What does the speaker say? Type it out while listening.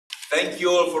Thank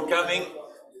you all for coming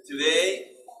today.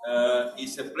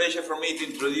 It's a pleasure for me to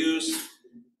introduce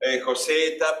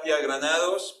Jose Tapia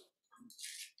Granados.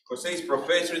 Jose is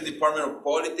professor in the Department of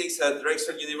Politics at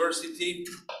Drexel University.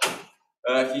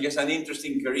 He has an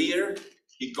interesting career.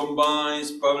 He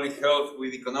combines public health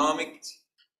with economics,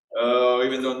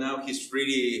 even though now he's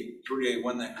really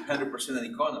 100% an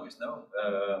economist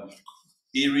now.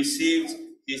 He received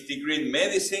his degree in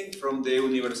medicine from the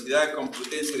Universidad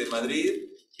Complutense de Madrid.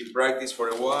 He practiced for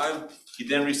a while. He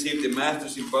then received a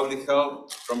master's in public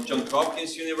health from Johns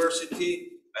Hopkins University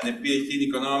and a PhD in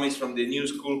economics from the New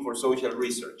School for Social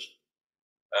Research.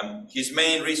 His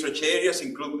main research areas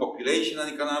include population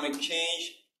and economic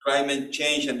change, climate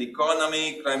change and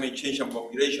economy, climate change and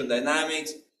population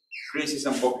dynamics, crisis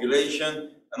and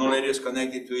population, and all areas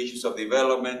connected to issues of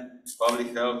development,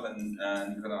 public health, and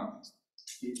economics.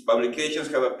 His publications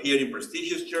have appeared in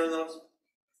prestigious journals,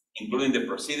 including the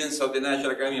Proceedings of the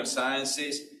National Academy of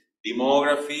Sciences,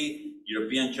 Demography,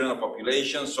 European Journal of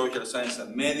Population, Social Science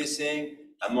and Medicine,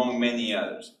 among many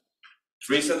others.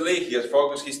 Recently, he has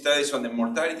focused his studies on the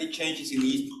mortality changes in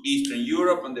Eastern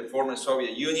Europe and the former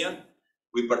Soviet Union,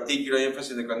 with particular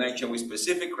emphasis in the connection with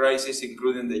specific crises,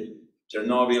 including the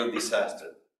Chernobyl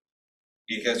disaster.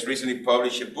 He has recently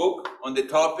published a book on the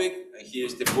topic, and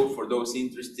here's the book for those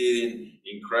interested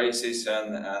in crisis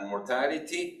and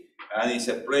mortality. And it's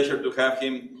a pleasure to have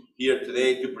him here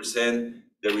today to present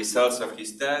the results of his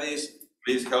studies.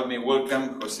 Please help me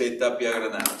welcome Jose Tapia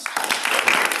Granados.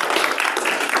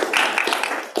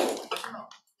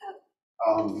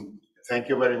 Thank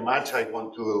you very much. I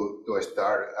want to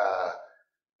start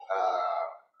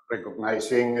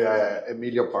recognizing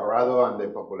Emilio Parrado and the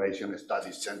Population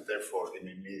Studies Center for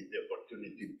giving me the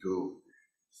opportunity to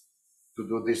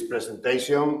do this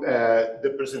presentation.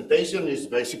 The presentation is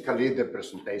basically the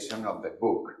presentation of the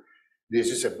book. This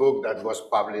is a book that was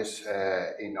published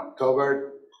in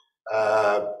October.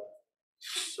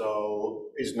 So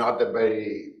it's not a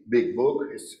very big book.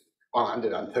 It's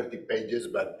 130 pages,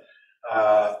 but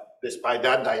despite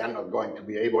that, I am not going to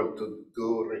be able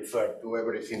to refer to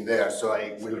everything there. So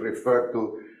I will refer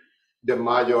to the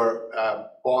major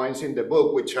points in the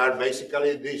book, which are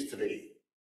basically these three.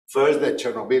 First, the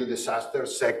Chernobyl disaster.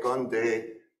 Second,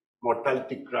 the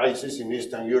mortality crisis in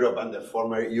Eastern Europe and the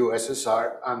former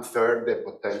USSR. And third, the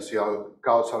potential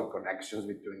causal connections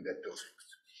between the two things.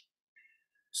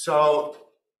 So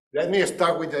let me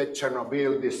start with the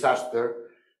Chernobyl disaster.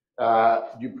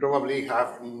 You probably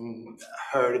have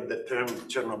heard the term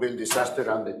Chernobyl disaster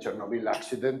and the Chernobyl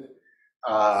accident.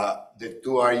 The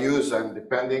two are used, and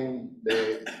depending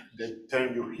the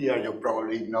term you hear, you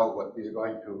probably know what is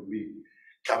going to be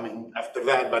coming after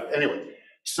that. But anyway,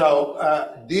 so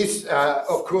this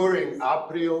occurred in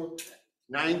April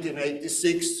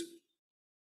 1986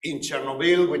 in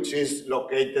Chernobyl, which is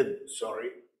located,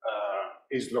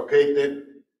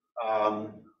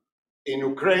 in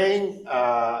Ukraine,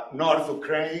 North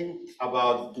Ukraine,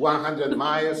 about 100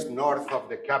 miles north of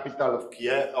the capital of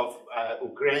Kiev,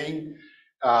 Ukraine.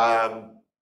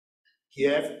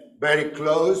 Kiev, very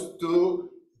close to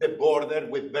the border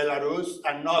with Belarus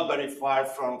and not very far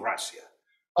from Russia.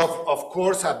 Of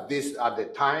course, at the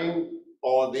time,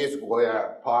 all these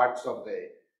were parts of the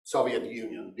Soviet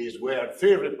Union. These were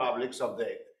three republics of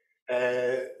the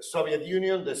Soviet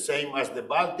Union, the same as the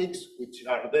Baltics, which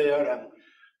are there, and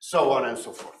so on and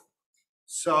so forth.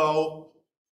 So,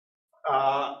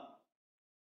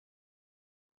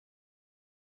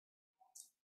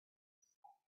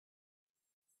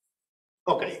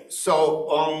 okay, so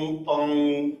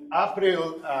on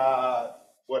April,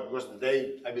 what was the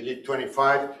date? I believe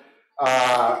 25,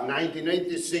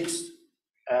 1986,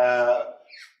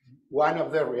 one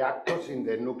of the reactors in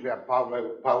the nuclear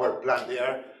power plant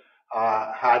there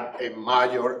had a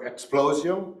major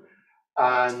explosion.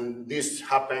 And this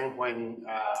happened when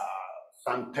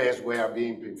some tests were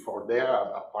being performed there.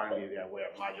 Apparently, there were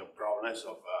major problems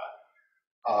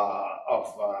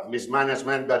of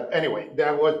mismanagement. But anyway,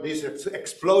 there was this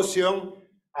explosion.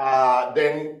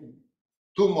 Then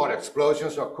two more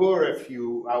explosions occurred a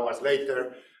few hours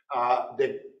later.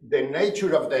 The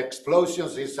nature of the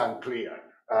explosions is unclear.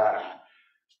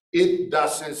 It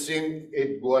doesn't seem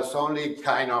it was only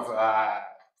kind of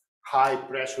high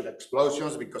pressure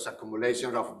explosions because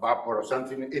accumulation of vapor or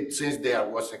something. It seems there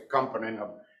was a component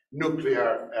of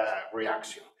nuclear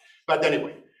reaction. But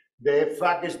anyway, the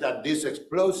fact is that these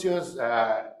explosions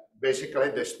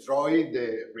basically destroyed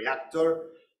the reactor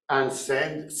and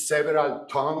sent several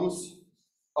tons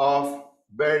of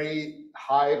very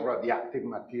high radioactive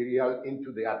material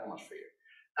into the atmosphere.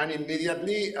 And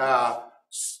immediately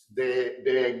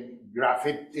the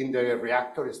graphite in the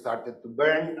reactor started to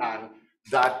burn, and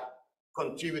that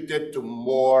contributed to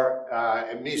more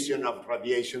emission of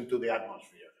radiation to the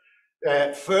atmosphere.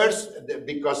 First,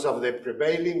 because of the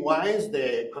prevailing winds,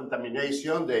 the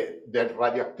contamination, the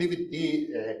radioactivity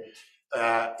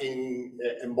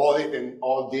embodied in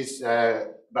all these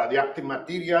radioactive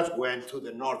materials went to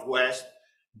the northwest.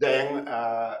 Then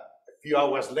a few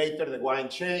hours later, the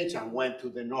wind changed and went to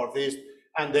the northeast.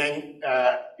 And then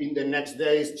in the next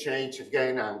days, changed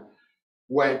again and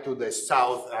went to the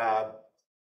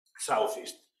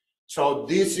southeast. So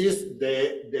this is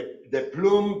the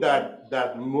plume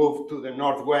that moved to the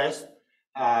northwest,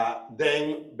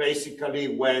 then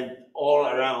basically went all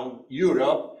around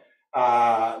Europe,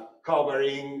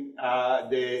 covering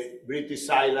the British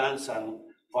Islands and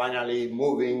finally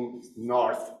moving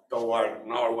north toward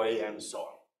Norway and so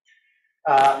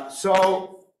on.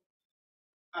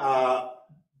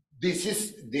 This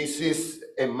is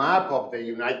a map of the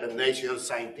United Nations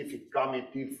Scientific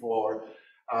Committee for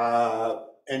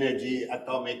Energy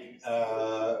Atomic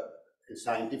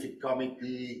Scientific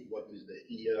Committee. What is the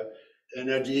year?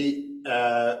 Energy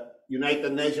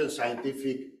United Nations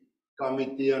Scientific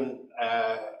Committee on.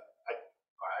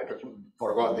 I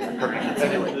forgot the acronym.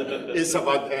 Anyway, it's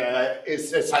about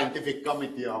it's a scientific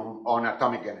committee on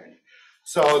atomic energy.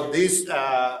 So this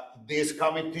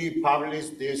committee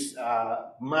published this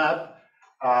map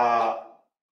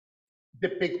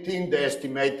depicting the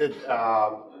estimated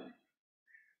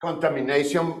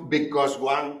contamination, because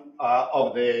one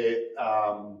of the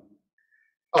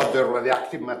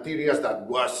radioactive materials that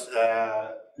was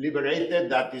liberated,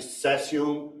 that is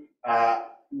cesium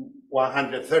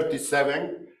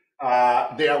 137.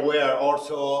 There were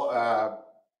also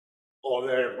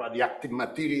other radioactive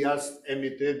materials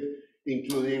emitted,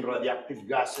 including radioactive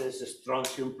gases,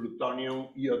 strontium, plutonium,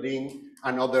 iodine,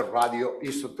 and other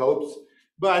radioisotopes.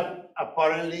 But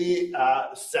apparently,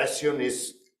 cesium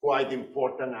is quite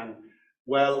important, and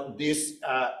well, this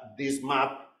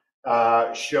map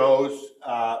shows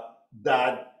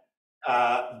that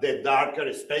the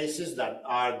darker spaces, that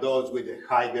are those with the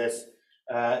highest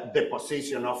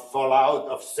deposition of fallout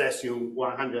of cesium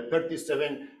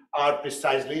 137, are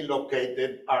precisely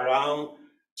located around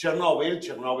Chernobyl.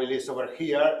 Chernobyl is over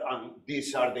here, and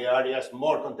these are the areas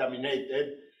more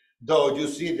contaminated, though you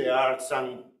see there are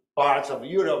some parts of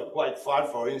Europe quite far,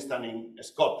 for instance, in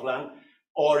Scotland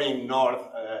or in North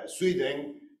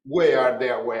Sweden, where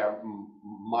there were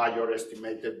major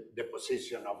estimated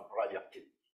deposition of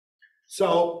radioactivity.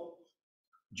 So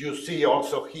you see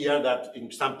also here that in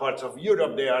some parts of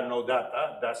Europe there are no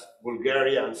data. That's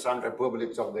Bulgaria and some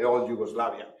republics of the old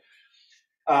Yugoslavia.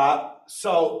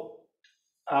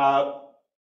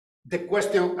 The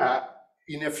question,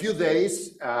 in a few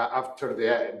days after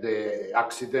the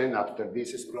accident, after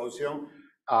this explosion,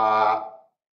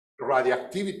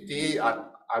 radioactivity at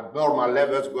abnormal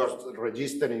levels was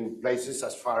registered in places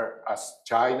as far as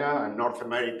China and North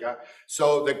America.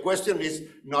 So the question is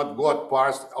not what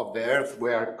parts of the Earth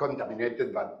were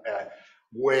contaminated, but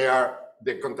where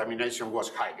the contamination was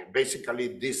higher. Basically,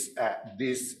 this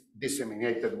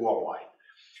disseminated worldwide.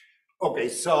 Okay,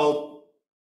 so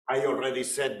I already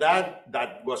said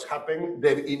that was happening.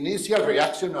 The initial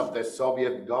reaction of the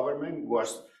Soviet government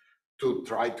was to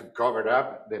try to cover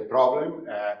up the problem.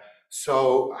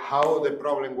 So how the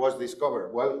problem was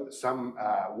discovered? Well, some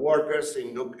workers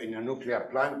in a nuclear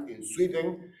plant in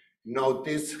Sweden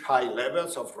noticed high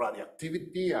levels of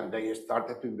radioactivity, and they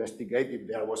started to investigate if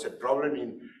there was a problem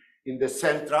in the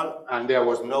central, and there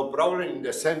was no problem in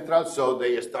the central, so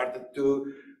they started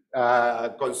to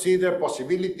consider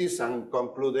possibilities and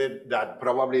concluded that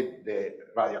probably the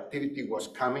radioactivity was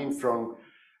coming from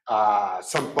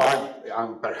some part,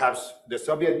 and perhaps the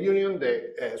Soviet Union.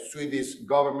 The Swedish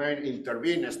government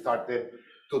intervened, started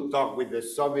to talk with the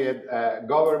Soviet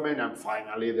government, and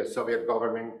finally the Soviet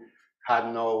government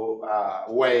had no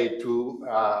way to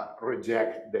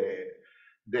reject the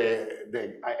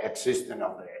existence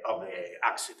of the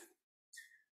accident.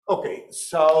 Okay,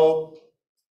 so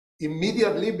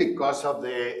immediately because of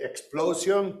the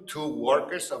explosion, 2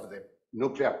 workers of the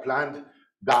nuclear plant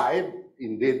died.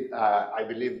 Indeed, I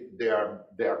believe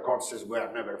their corpses were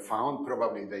never found.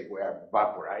 Probably they were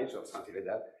vaporized or something like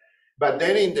that. But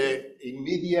then in the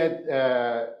immediate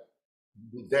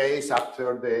days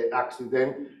after the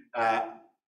accident,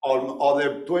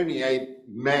 other 28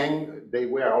 men, they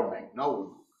were all men, no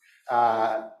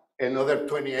women. Another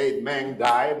 28 men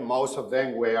died. Most of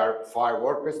them were fire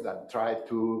workers that tried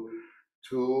to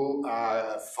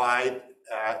fight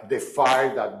the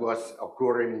fire that was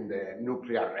occurring in the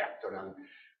nuclear reactor. And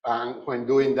And when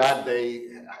doing that, they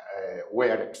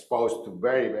were exposed to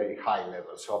very, very high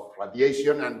levels of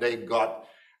radiation, and they got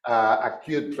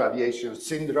acute radiation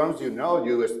syndromes. You know,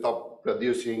 you stop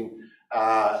producing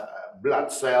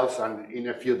blood cells, and in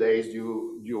a few days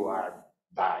you are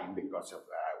dying because of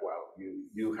well,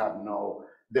 you have no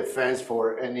defense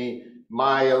for any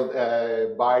mild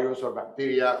virus or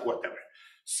bacteria, whatever.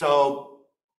 So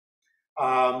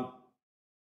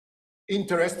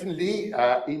interestingly,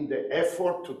 in the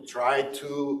effort to try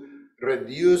to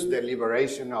reduce the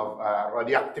liberation of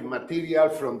radioactive material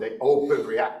from the open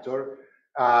reactor,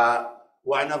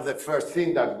 one of the first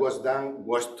things that was done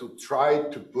was to try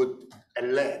to put a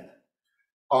lead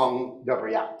on the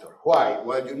reactor. Why?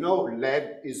 Well, you know,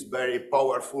 lead is very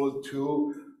powerful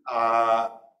to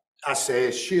as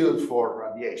a shield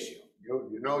for radiation.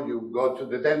 You know, you go to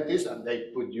the dentist and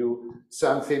they put you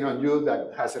something on you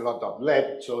that has a lot of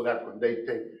lead, so that when they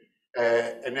take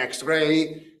an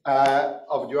X-ray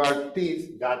of your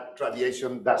teeth, that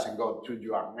radiation doesn't go to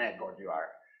your neck or your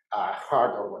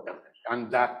heart or whatever.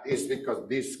 And that is because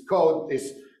this coat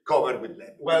is covered with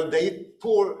lead. Well, they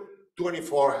pour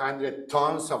 2,400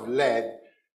 tons of lead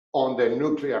on the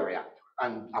nuclear reactor.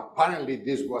 And apparently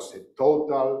this was a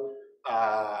total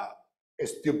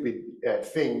stupid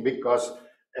thing, because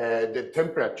the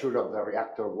temperature of the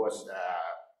reactor was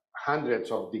hundreds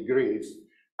of degrees.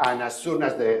 And as soon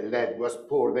as the lead was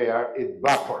poured there, it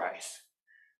vaporized.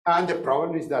 And the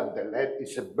problem is that the lead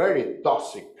is a very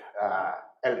toxic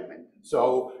element.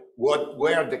 So what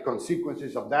were the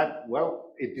consequences of that?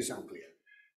 Well, it is unclear.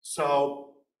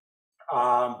 So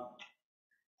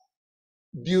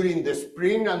during the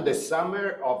spring and the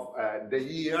summer of the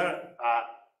year,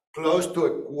 close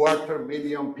to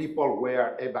 250,000 people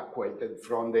were evacuated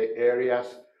from the areas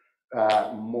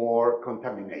more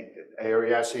contaminated,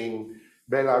 areas in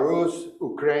Belarus,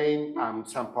 Ukraine, and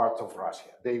some parts of Russia.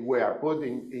 They were put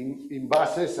in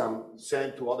buses and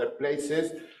sent to other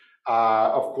places.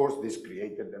 Of course, this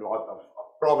created a lot of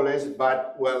problems,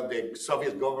 but well, the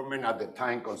Soviet government at the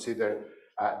time considered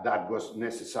that was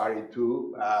necessary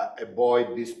to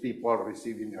avoid these people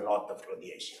receiving a lot of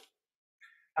radiation.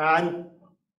 And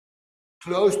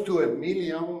close to 1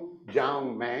 million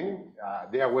young men,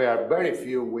 there were very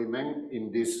few women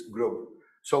in this group,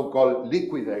 so-called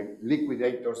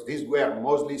liquidators. These were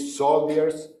mostly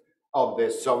soldiers of the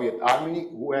Soviet army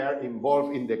who were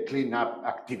involved in the cleanup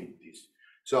activities.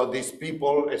 So these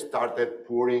people started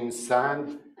pouring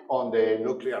sand on the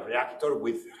nuclear reactor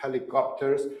with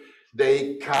helicopters.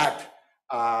 They cut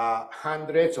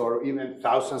hundreds or even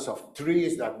thousands of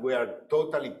trees that were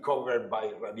totally covered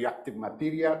by radioactive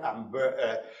material, and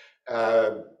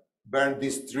burned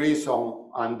these trees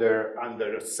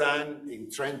under sand in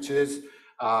trenches.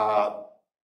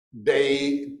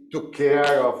 They took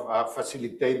care of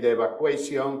facilitate the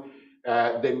evacuation.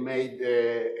 They made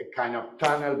a kind of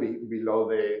tunnel below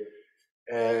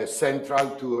the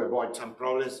central to avoid some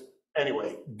problems.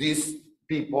 Anyway, these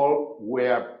people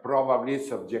were probably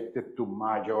subjected to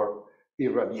major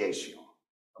irradiation,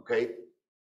 okay?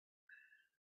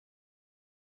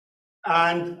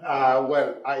 And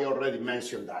well, I already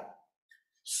mentioned that.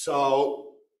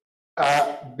 So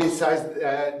besides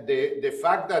the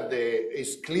fact that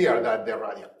it's clear that the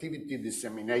radioactivity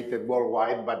disseminated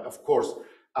worldwide, but of course,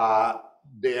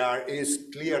 there is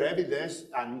clear evidence,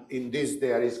 and in this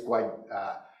there is quite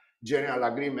general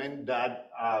agreement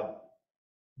that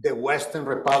the Western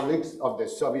republics of the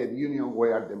Soviet Union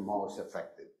were the most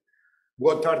affected.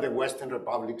 What are the Western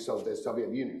republics of the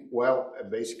Soviet Union? Well,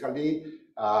 basically,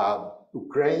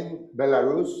 Ukraine,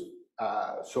 Belarus,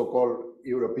 so-called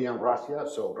European Russia,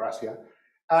 so Russia,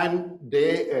 and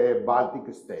the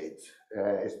Baltic states,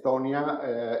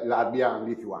 Estonia, Latvia, and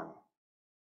Lithuania.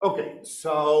 Okay,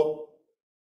 so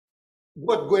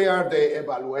what were the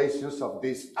evaluations of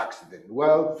this accident?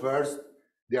 Well, first,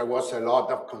 there was a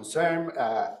lot of concern.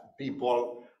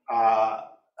 People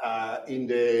in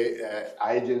the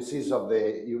agencies of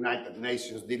the United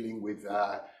Nations dealing with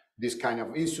this kind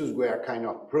of issues were kind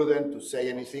of prudent to say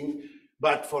anything.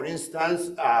 But for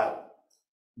instance,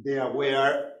 there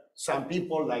were some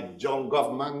people like John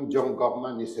Goffman. John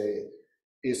Goffman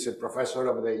is a professor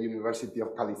of the University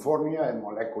of California, a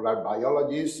molecular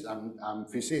biologist and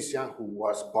physician who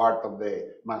was part of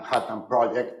the Manhattan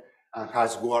Project and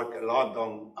has worked a lot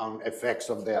on effects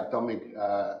of the atomic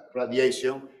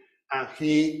radiation. And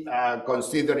he,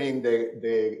 considering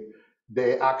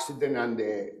the accident and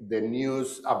the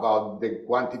news about the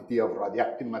quantity of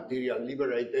radioactive material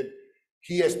liberated,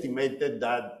 he estimated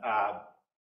that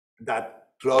that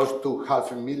close to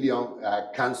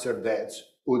 500,000 cancer deaths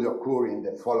would occur in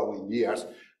the following years,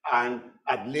 and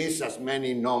at least as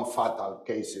many non-fatal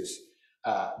cases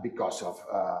because of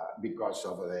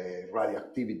the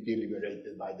radioactivity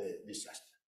liberated by the disaster.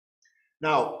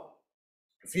 Now,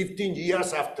 15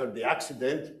 years after the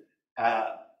accident,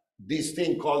 this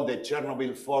thing called the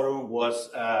Chernobyl Forum was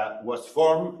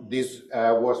formed. This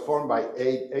was formed by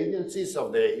 8 agencies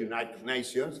of the United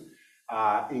Nations,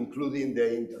 including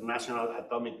the International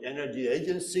Atomic Energy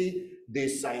Agency, the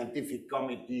Scientific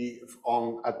Committee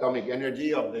on Atomic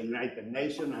Energy of the United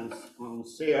Nations, and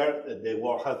UNSCEAR, the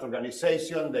World Health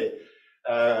Organization, the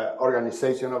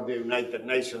Organization of the United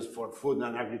Nations for Food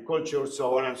and Agriculture,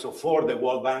 so on and so forth, the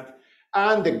World Bank,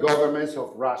 and the governments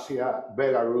of Russia,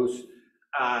 Belarus,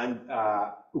 and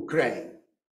Ukraine.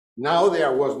 Now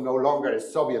there was no longer a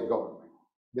Soviet government.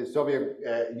 The Soviet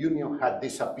Union had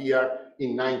disappeared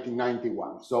in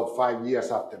 1991, so 5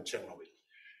 years after Chernobyl.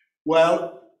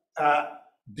 Well,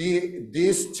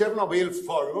 this Chernobyl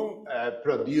Forum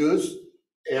produced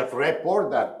a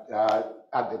report that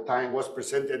at the time was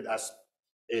presented as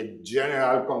a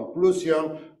general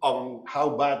conclusion on how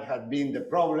bad had been the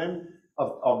problem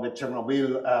of the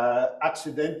Chernobyl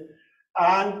accident,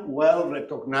 and well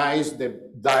recognized the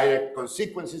direct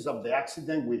consequences of the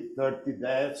accident with 30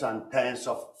 deaths and tens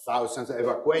of thousands of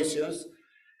evacuations,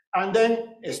 and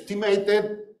then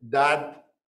estimated that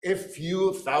a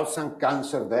few thousand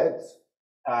cancer deaths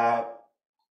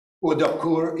would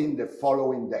occur in the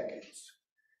following decades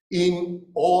in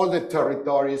all the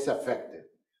territories affected.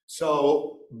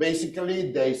 So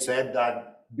basically they said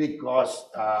that because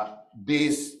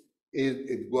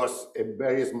it was a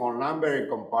very small number in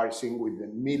comparison with the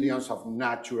millions of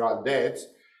natural deaths,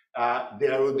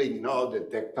 there would be no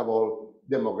detectable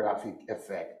demographic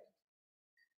effect.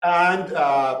 And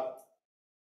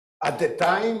at the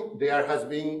time, there has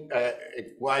been a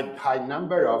quite high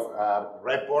number of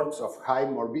reports of high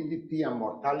morbidity and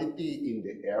mortality in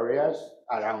the areas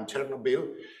around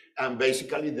Chernobyl. And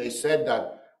basically they said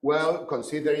that, well,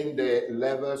 considering the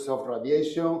levels of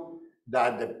radiation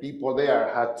that the people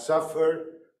there had suffered,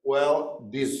 well,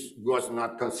 this was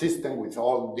not consistent with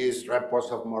all these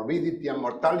reports of morbidity and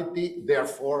mortality.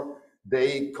 Therefore,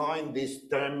 they coined this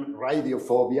term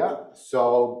radiophobia.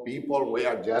 So people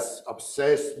were just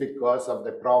obsessed because of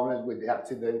the problems with the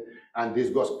accident, and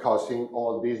this was causing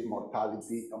all this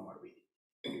mortality and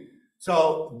morbidity.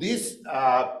 So this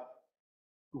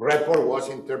report was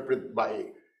interpreted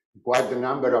by quite a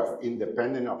number of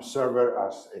independent observers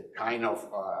as a kind of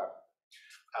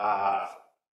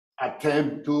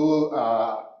attempt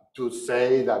to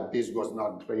say that this was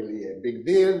not really a big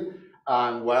deal,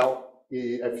 and well,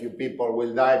 a few people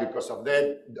will die because of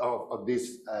that, of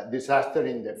this disaster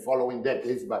in the following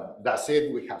decades, but that's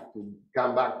it. We have to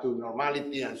come back to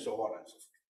normality and so on and so forth.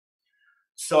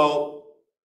 So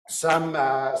some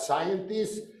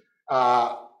scientists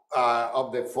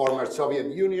of the former Soviet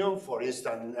Union, for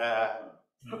instance,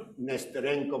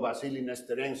 Nesterenko, Vasily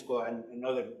Nesterenko, and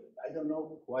another, I don't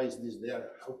know why is this there.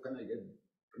 How can I get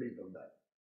rid of that?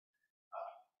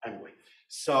 Anyway,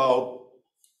 so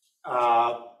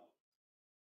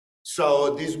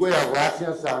these were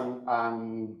Russians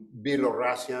and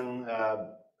Belarusian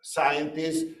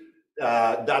scientists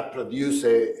that produced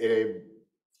a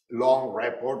long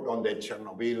report on the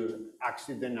Chernobyl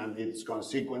accident and its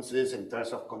consequences in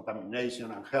terms of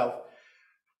contamination and health.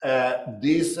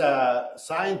 These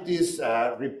scientists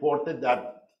reported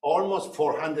that almost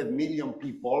 400 million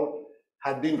people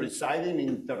had been residing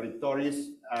in territories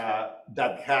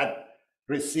that had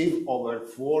received over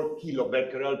 4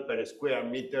 kilobecquerel per square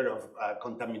meter of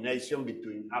contamination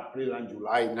between April and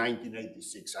July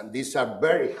 1986. And these are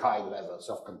very high levels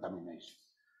of contamination.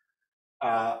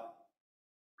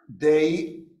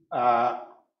 They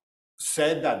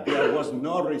said that there was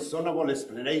no reasonable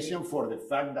explanation for the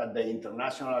fact that the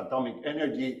International Atomic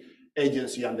Energy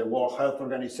Agency and the World Health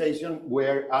Organization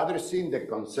were addressing the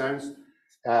concerns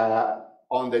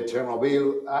on the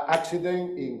Chernobyl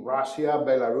accident in Russia,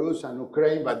 Belarus, and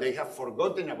Ukraine, but they have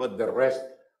forgotten about the rest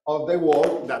of the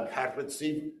world that had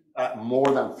received more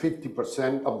than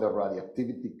 50% of the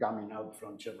radioactivity coming out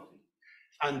from Chernobyl.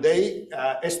 And they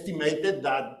estimated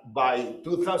that by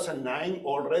 2009,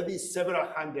 already several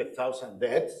 100,000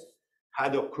 deaths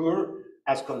had occurred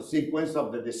as consequence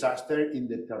of the disaster in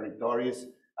the territories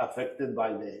affected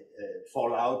by the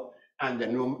fallout, and the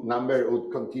number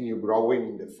would continue growing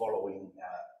in the following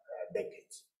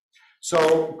decades.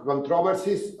 So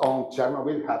controversies on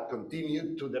Chernobyl have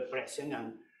continued to the present,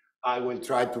 and I will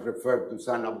try to refer to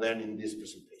some of them in this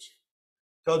presentation.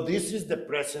 So this is the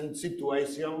present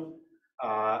situation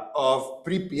of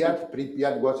Pripyat.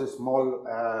 Pripyat was a small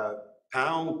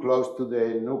town close to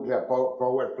the nuclear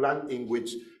power plant in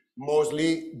which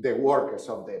mostly the workers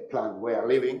of the plant were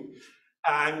living.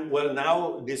 And well,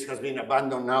 now this has been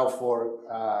abandoned now for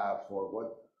what,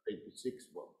 86,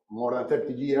 well, more than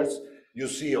 30 years. You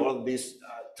see all these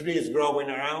trees growing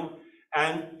around.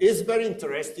 And it's very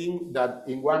interesting that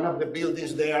in one of the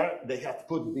buildings there, they have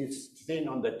put this thing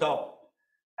on the top.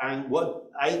 And what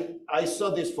I saw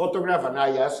this photograph and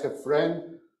I asked a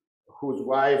friend whose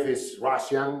wife is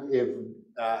Russian if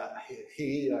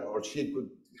he or she could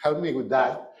help me with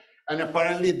that. And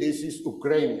apparently this is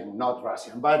Ukrainian, not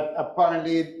Russian. But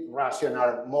apparently Russians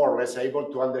are more or less able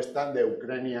to understand the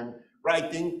Ukrainian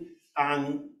writing. And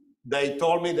they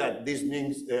told me that this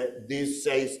means, this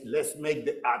says, let's make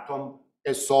the atom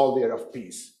a soldier of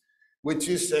peace, which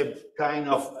is a kind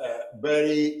of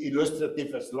very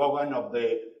illustrative slogan of the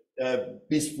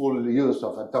peaceful use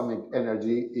of atomic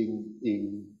energy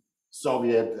in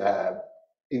Soviet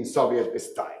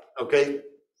style, okay?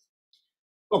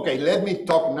 Okay, let me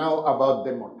talk now about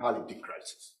the mortality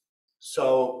crisis.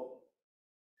 So,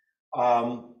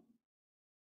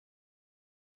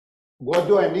 what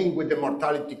do I mean with the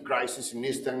mortality crisis in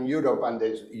Eastern Europe and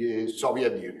the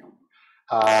Soviet Union?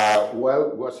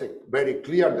 Well, it was a very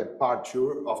clear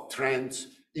departure of trends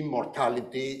in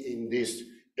mortality in these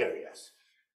areas.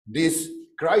 This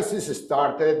crisis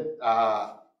started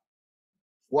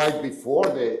quite before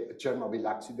the Chernobyl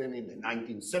accident in the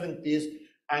 1970s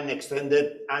and extended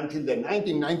until the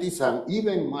 1990s and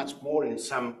even much more in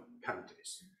some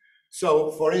countries.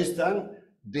 So, for instance,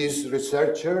 this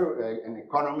researcher, an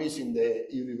economist in the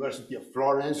University of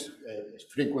Florence, a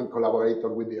frequent collaborator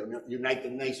with the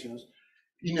United Nations,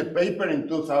 in a paper in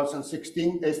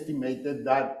 2016 estimated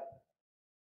that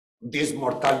this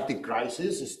mortality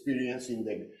crisis experienced in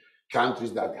the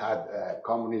countries that had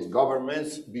communist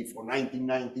governments before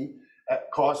 1990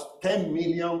 caused 10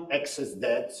 million excess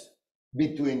deaths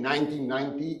between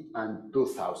 1990 and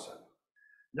 2000.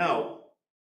 Now,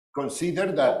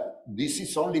 consider that this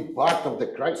is only part of the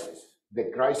crisis. The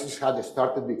crisis had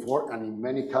started before and in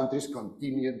many countries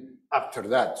continued after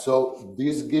that. So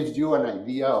this gives you an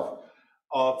idea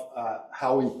of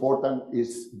how important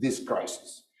is this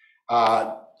crisis.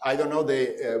 I don't know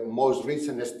the most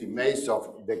recent estimates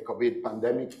of the COVID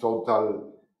pandemic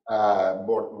total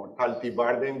mortality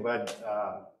burden, but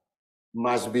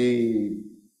must be,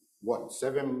 what,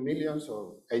 7 millions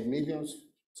or 8 millions?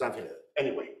 Something like that.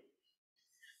 Anyway,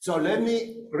 so let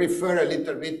me refer a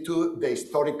little bit to the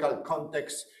historical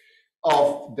context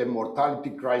of the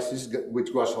mortality crisis,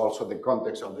 which was also the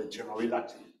context of the Chernobyl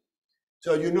accident.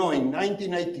 So, you know, in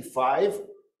 1985,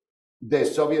 the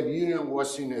Soviet Union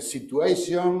was in a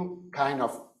situation, kind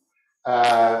of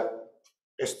a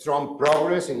strong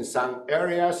progress in some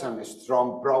areas and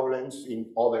strong problems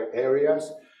in other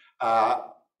areas.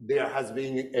 There has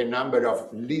been a number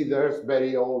of leaders,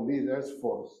 very old leaders,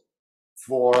 for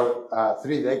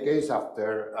 3 decades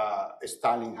after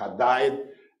Stalin had died.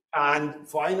 And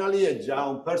finally, a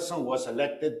young person was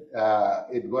elected.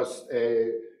 It was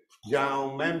a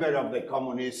young member of the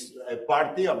Communist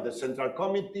Party, of the Central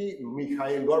Committee,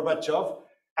 Mikhail Gorbachev,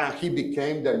 and he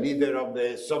became the leader of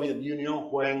the Soviet Union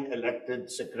when elected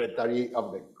secretary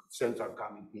of the Central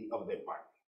Committee of the party.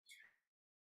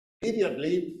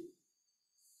 Immediately,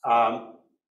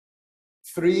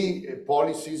 3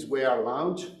 policies were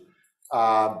launched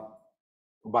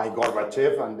by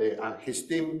Gorbachev and his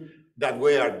team that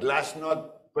were glasnost,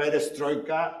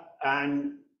 perestroika,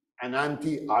 and an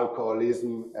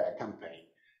anti-alcoholism campaign.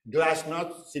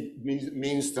 Glasnost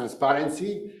means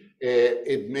transparency.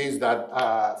 It means that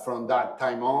from that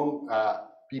time on,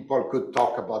 people could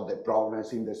talk about the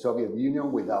problems in the Soviet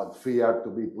Union without fear to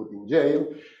be put in jail.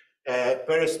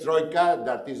 Perestroika,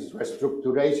 that is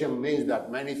restructuration, means that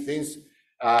many things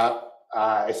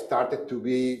started to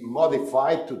be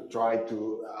modified to try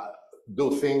to do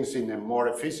things in a more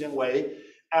efficient way.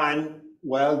 And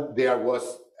well, there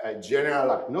was a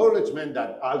general acknowledgement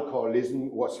that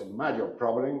alcoholism was a major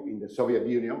problem in the Soviet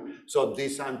Union. So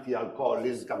this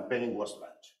anti-alcoholism campaign was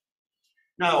launched.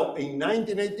 Now, in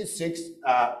 1986,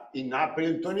 in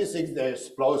April 26, the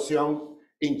explosion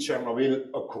in Chernobyl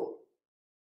occurred.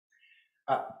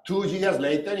 2 years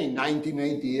later, in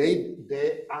 1988,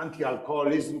 the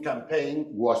anti-alcoholism campaign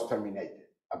was terminated.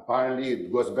 Apparently,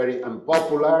 it was a very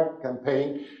unpopular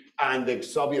campaign, and the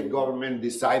Soviet government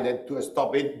decided to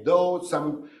stop it, though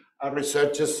some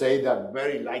researchers say that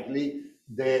very likely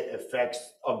the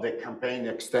effects of the campaign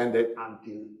extended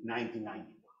until 1991.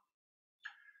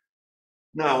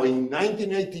 Now, in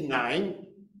 1989,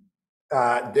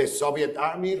 the Soviet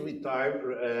army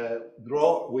withdrew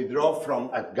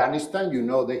from Afghanistan. You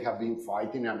know, they have been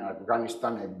fighting in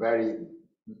Afghanistan a very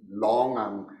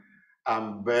long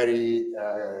and very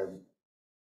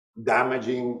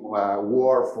damaging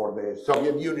war for the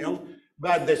Soviet Union.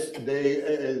 But the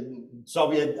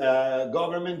Soviet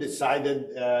government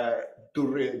decided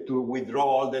to withdraw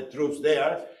all the troops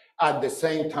there. At the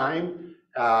same time,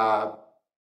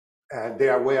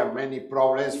 there were many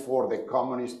problems for the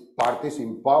communist parties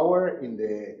in power in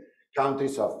the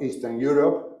countries of Eastern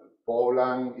Europe,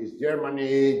 Poland, East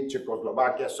Germany,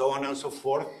 Czechoslovakia, so on and so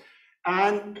forth.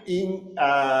 And in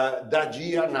that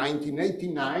year,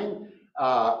 1989,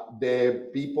 the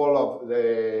people of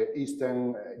the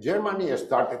Eastern Germany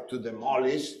started to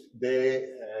demolish the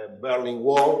Berlin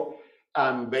Wall.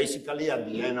 And basically, at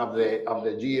the end of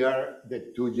the year,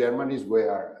 the two Germanys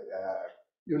were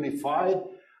unified.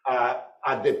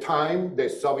 At the time, the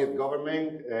Soviet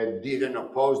government didn't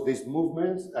oppose these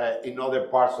movements. In other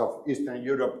parts of Eastern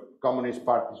Europe, communist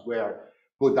parties were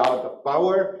put out of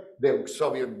power. The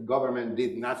Soviet government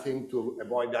did nothing to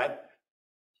avoid that.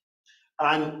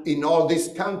 And in all these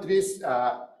countries,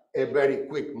 a very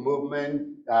quick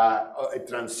movement, a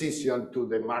transition to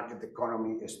the market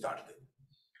economy started.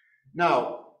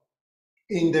 Now,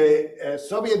 in the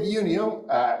Soviet Union,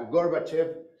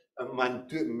 Gorbachev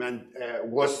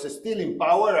was still in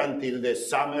power until the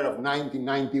summer of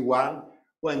 1991,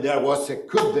 when there was a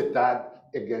coup d'etat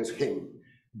against him.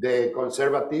 The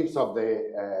conservatives of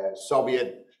the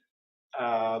Soviet,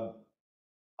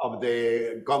 of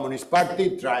the Communist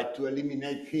Party tried to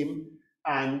eliminate him,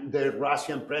 and the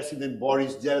Russian president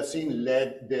Boris Yeltsin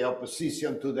led the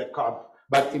opposition to the coup,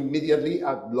 but immediately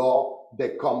outlawed the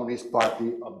Communist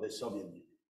Party of the Soviet Union.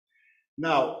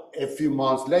 Now, a few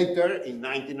months later, in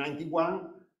 1991,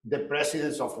 the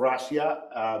presidents of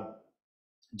Russia,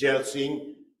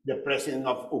 Yeltsin, the president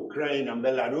of Ukraine and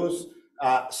Belarus,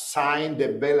 signed the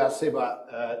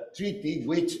Belaseva Treaty,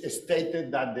 which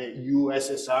stated that the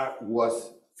USSR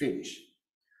was finished.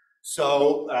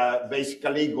 So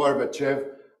basically,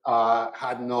 Gorbachev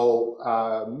had no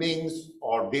means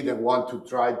or didn't want to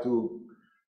try to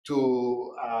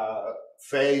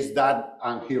face that,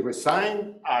 and he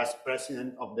resigned as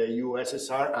president of the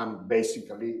USSR, and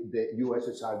basically the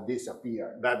USSR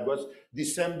disappeared. That was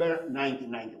December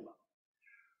 1991.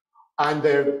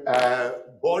 Under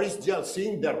Boris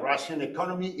Yeltsin, the Russian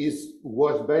economy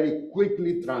was very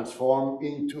quickly transformed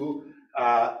into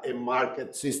a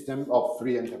market system of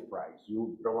free enterprise.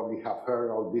 You probably have heard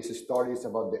all these stories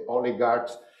about the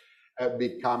oligarchs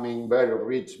becoming very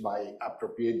rich by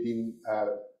appropriating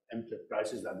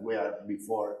enterprises that were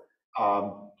before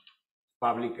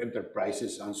public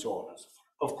enterprises and so on and so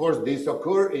forth. Of course, this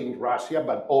occurred in Russia,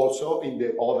 but also in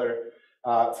the other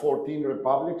 14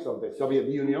 republics of the Soviet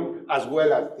Union, as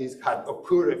well as it had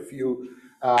occurred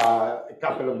a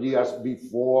couple of years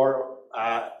before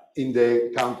in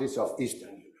the countries of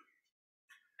Eastern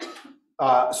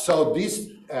Europe. So this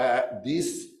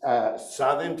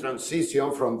sudden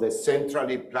transition from the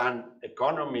centrally planned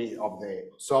economy of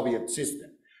the Soviet system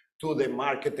to the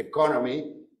market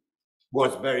economy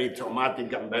was very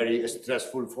traumatic and very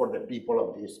stressful for the people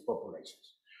of these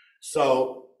populations.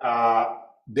 So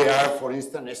there are, for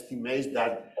instance, estimates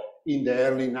that in the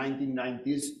early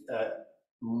 1990s,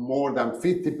 more than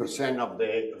 50% of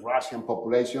the Russian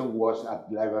population was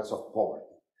at levels of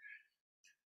poverty.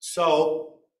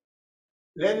 So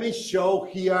let me show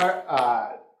here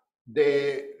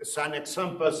some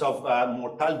examples of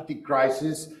mortality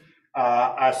crisis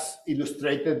as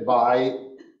illustrated by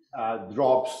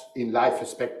drops in life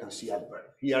expectancy at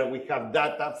birth. Here we have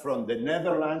data from the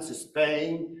Netherlands,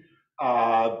 Spain,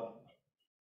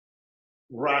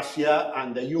 Russia,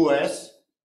 and the US.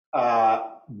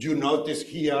 You notice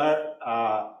here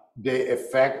the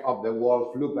effect of the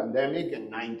world flu pandemic in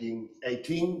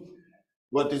 1918.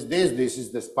 What is this? This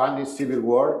is the Spanish Civil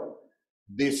War.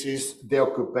 This is the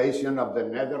occupation of the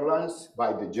Netherlands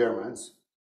by the Germans.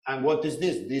 And what is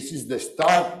this? This is the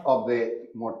start of the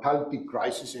mortality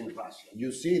crisis in Russia.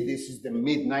 You see, this is the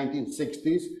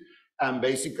mid-1960s, and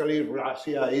basically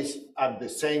Russia is at the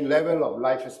same level of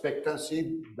life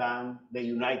expectancy than the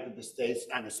United States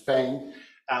and Spain.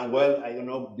 And well, I don't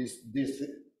know, this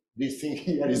thing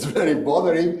here is very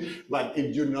bothering, but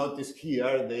if you notice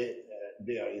here,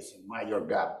 there is a major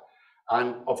gap.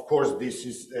 And of course, this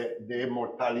is the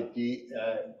mortality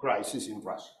crisis in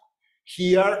Russia.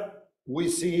 Here we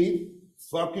see,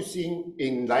 focusing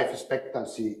in life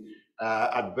expectancy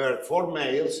at birth for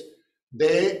males,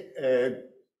 the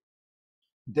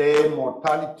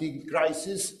mortality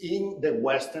crisis in the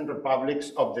Western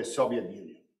republics of the Soviet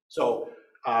Union. So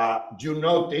you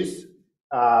notice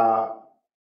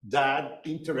that,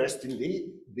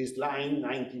 interestingly, this line,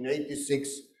 1986,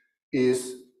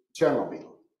 is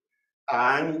Chernobyl.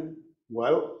 And,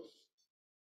 well,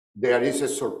 there is a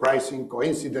surprising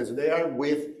coincidence there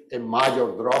with a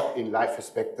major drop in life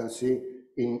expectancy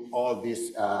in all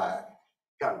these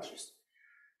countries.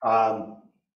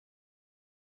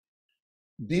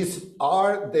 These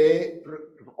are the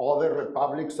other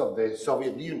republics of the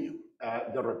Soviet Union,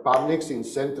 the republics in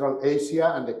Central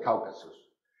Asia and the Caucasus.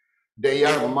 They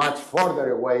are much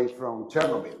further away from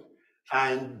Chernobyl.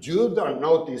 And you don't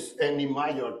notice any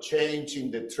major change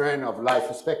in the trend of life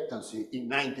expectancy in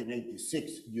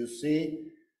 1986. You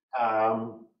see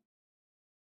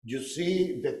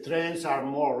the trends are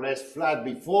more or less flat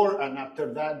before, and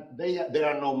after that, there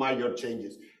are no major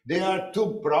changes. There are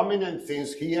two prominent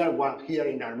things here, one here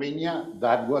in Armenia,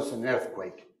 that was an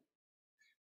earthquake.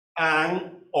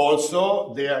 And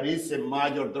also there is a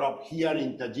major drop here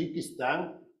in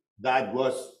Tajikistan that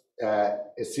was a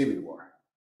civil war.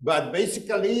 But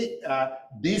basically,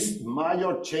 these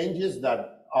major changes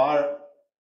that are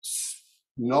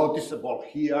noticeable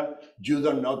here, you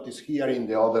don't notice here in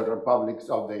the other republics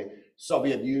of the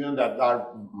Soviet Union that are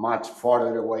much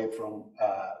farther away from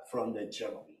the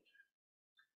Chernobyl.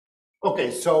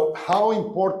 Okay, so how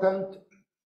important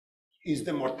is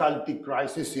the mortality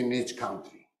crisis in each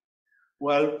country?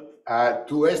 Well,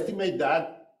 to estimate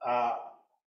that,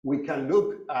 we can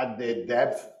look at the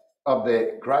depth of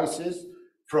the crisis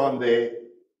from the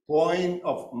point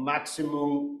of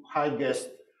maximum highest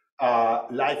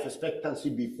life expectancy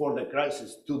before the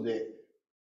crisis to the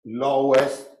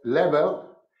lowest level.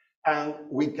 And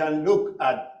we can look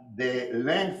at the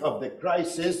length of the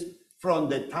crisis from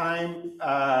the time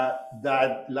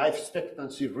that life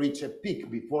expectancy reached a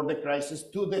peak before the crisis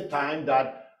to the time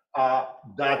that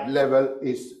that level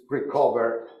is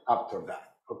recovered after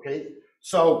that, okay?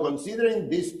 So considering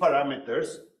these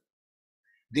parameters,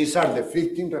 these are the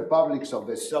 15 republics of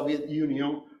the Soviet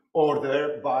Union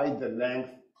ordered by the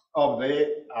length of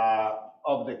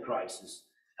the crisis.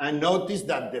 And notice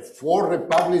that the 4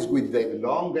 republics with the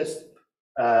longest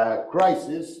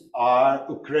crisis are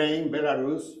Ukraine,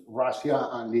 Belarus, Russia,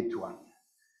 and Lithuania,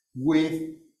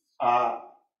 with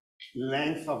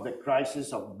length of the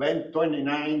crisis of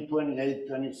 29, 28,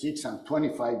 26, and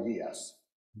 25 years.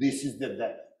 This is the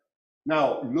depth.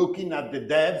 Now, looking at the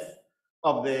depth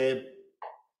of the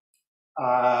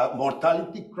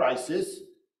mortality crisis,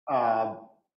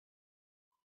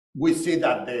 we see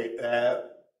that the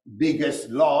biggest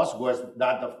loss was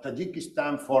that of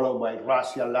Tajikistan, followed by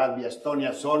Russia, Latvia,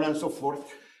 Estonia, so on and so forth.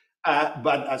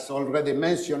 But as already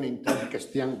mentioned, in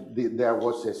Tajikistan, there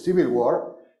was a civil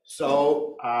war.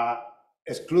 So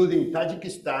excluding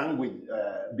Tajikistan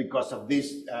because of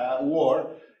this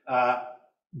war,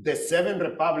 the 7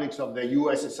 republics of the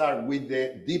USSR with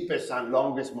the deepest and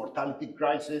longest mortality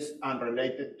crisis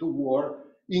unrelated to war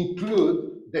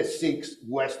include the 6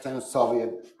 Western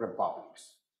Soviet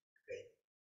republics. Okay.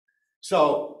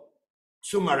 So,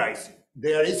 summarizing,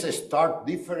 there is a stark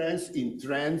difference in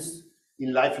trends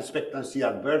in life expectancy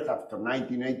at birth after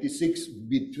 1986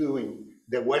 between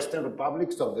the Western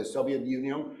republics of the Soviet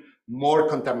Union, more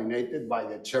contaminated by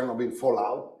the Chernobyl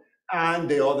fallout, and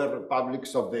the other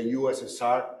republics of the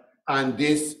USSR. And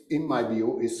this, in my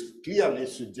view, is clearly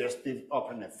suggestive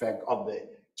of an effect of the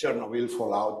Chernobyl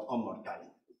fallout on mortality.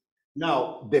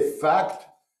 Now, the fact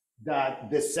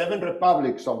that the 7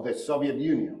 republics of the Soviet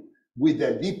Union with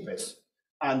the deepest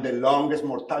and the longest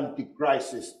mortality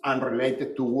crisis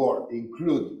unrelated to war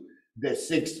include the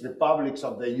 6 republics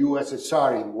of the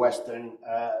USSR in Western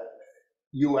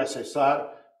USSR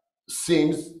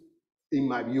seems, in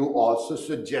my view, also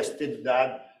suggested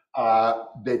that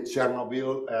the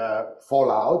Chernobyl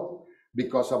fallout,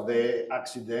 because of the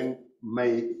accident,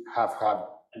 may have had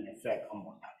an effect on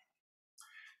mortality.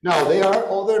 Now, there are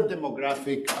other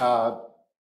demographic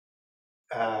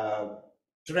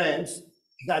trends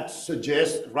that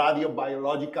suggest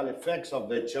radiobiological effects of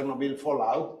the Chernobyl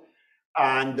fallout.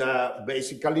 And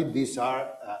basically, these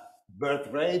are birth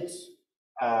rates,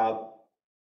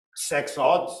 sex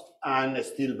odds, and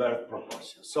stillbirth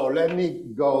proportions. So let me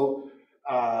go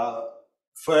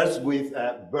first with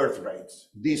birth rates.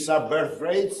 These are birth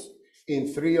rates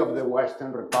in 3 of the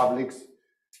Western republics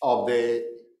of the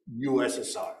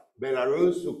USSR: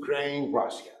 Belarus, Ukraine,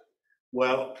 Russia.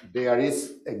 Well, there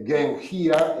is again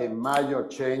here a major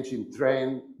change in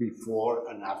trend before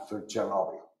and after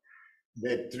Chernobyl.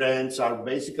 The trends are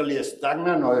basically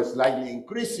stagnant or slightly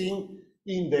increasing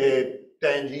in the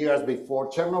 10 years before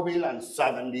Chernobyl, and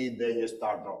suddenly they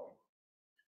start dropping.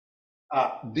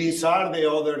 These are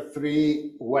the other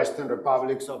 3 Western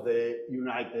republics of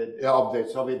the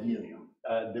Soviet Union,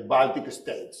 the Baltic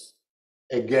states.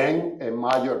 Again, a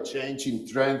major change in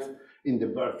trend in the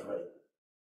birth rate.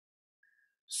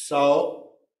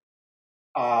 So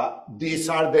These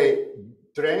are the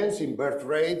trends in birth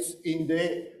rates in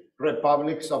the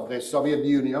republics of the Soviet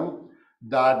Union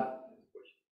that,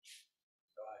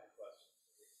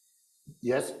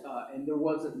 yes? And there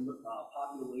was a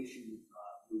population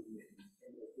movement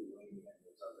in Lithuania and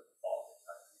those other Baltic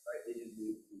countries, right? They didn't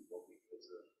move people because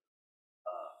of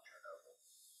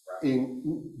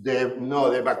Chernobyl. No,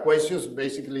 the evacuations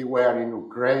basically were in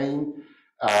Ukraine,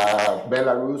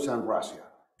 Belarus, and Russia.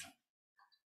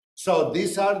 So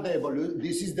these are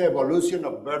this is the evolution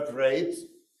of birth rates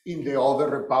in the other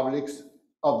republics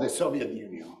of the Soviet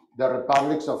Union, the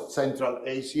republics of Central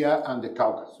Asia and the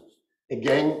Caucasus.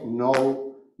 Again,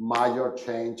 no major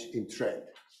change in trend.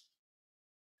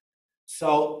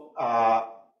 So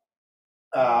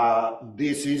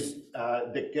this is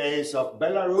the case of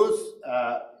Belarus,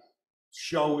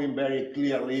 showing very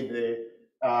clearly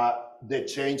the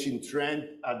change in trend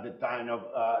at the time of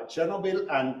Chernobyl.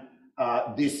 And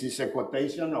this is a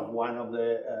quotation of one of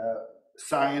the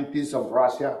scientists of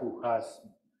Russia who has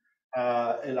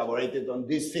elaborated on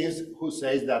these things, who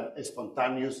says that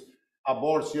spontaneous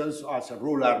abortions as a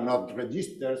rule are not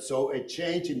registered, so a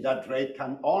change in that rate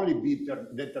can only be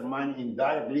determined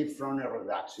indirectly from a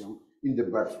reduction in the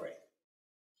birth rate.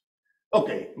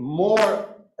 Okay,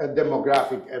 more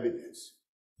demographic evidence.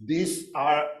 These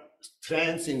are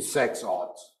trends in sex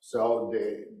odds. So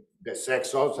the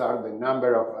sex odds are the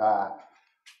number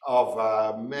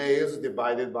of males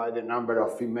divided by the number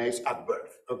of females at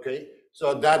birth, okay?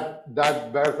 So that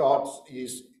birth odds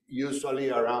is usually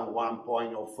around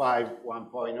 1.05,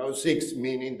 1.06,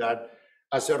 meaning that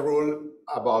as a rule,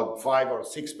 about 5 or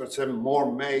 6%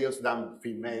 more males than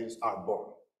females are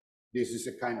born. This is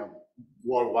a kind of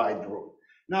worldwide rule.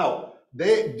 Now,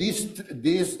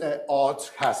 these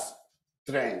odds has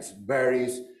trends,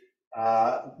 varies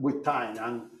with time,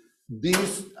 and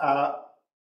this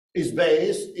is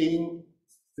based in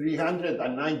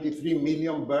 393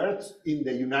 million births in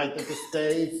the United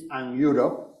States and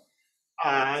Europe.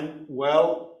 And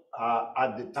well,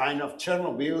 at the time of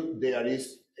Chernobyl, there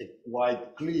is a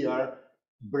quite clear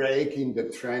break in the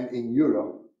trend in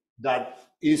Europe that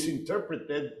is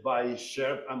interpreted by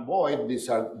Scherp and Boyd, these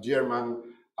are German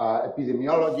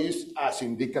epidemiologists, as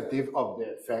indicative of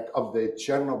the effect of the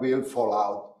Chernobyl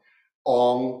fallout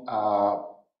on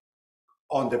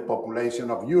the population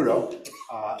of Europe.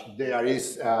 There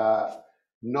is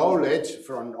knowledge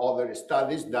from other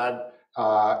studies that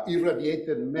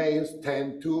irradiated males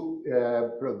tend to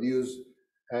produce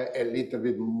a little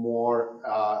bit more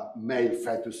male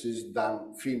fetuses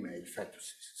than female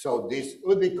fetuses. So this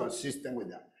would be consistent with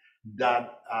that.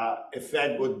 That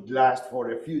effect would last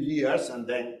for a few years and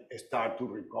then start to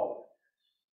recover.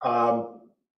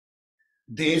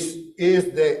 This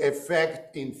is the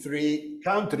effect in 3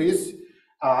 countries,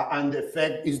 and the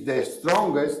effect is the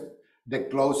strongest the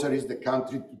closer is the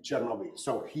country to Chernobyl.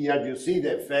 So here you see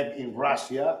the effect in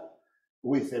Russia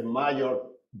with a major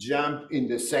jump in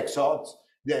the sex odds,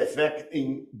 the effect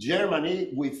in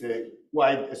Germany with a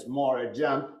quite smaller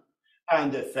jump,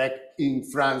 and the effect in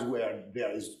France where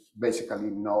there is basically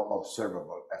no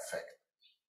observable effect.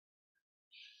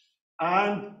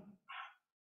 And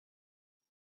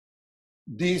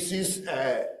this is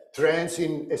trends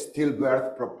in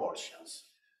stillbirth proportions.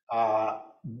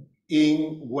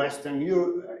 In Western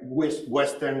Europe,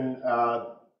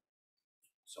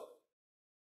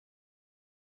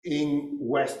 in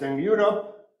Western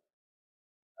Europe,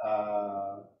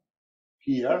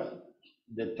 here,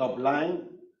 the top line,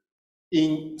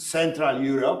 in Central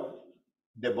Europe,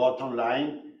 the bottom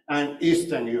line, and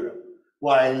Eastern Europe,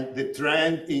 while the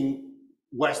trend in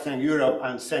Western Europe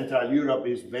and Central Europe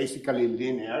is basically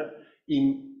linear.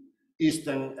 In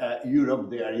Eastern Europe,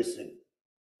 there is a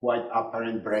quite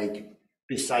apparent break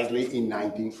precisely in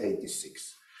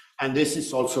 1986. And this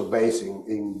is also based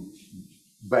in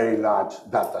very large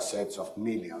data sets of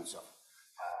millions of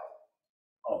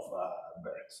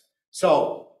births.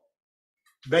 So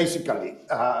basically,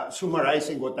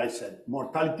 summarizing what I said,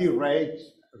 mortality rates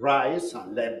rise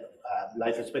and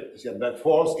life expectancy at birth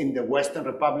falls in the Western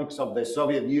republics of the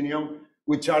Soviet Union,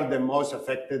 which are the most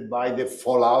affected by the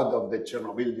fallout of the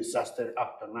Chernobyl disaster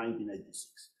after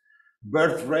 1986.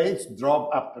 Birth rates drop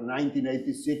after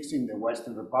 1986 in the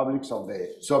Western republics of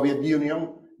the Soviet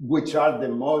Union, which are the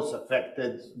most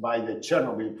affected by the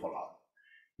Chernobyl fallout.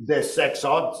 The sex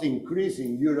odds increase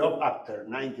in Europe after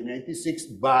 1986,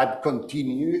 but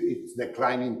continue its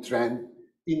declining trend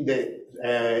in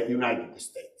the United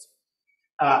States.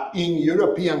 In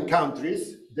European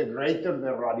countries, the greater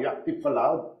the radioactive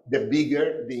fallout, the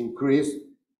bigger the increase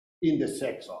in the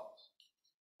sex odds.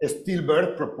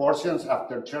 Stillbirth proportions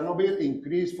after Chernobyl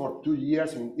increased for 2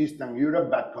 years in Eastern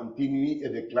Europe, but continue a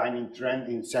declining trend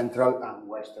in Central and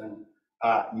Western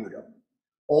Europe.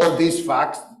 All these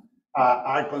facts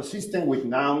are consistent with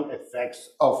known effects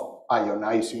of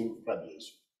ionizing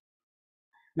radiation.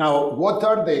 Now, what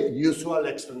are the usual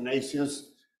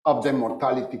explanations of the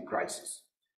mortality crisis?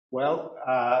 Well,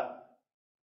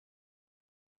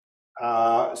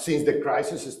 since the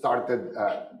crisis started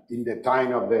in the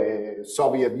time of the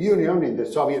Soviet Union, in the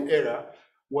Soviet era,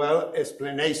 well,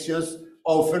 explanations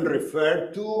often refer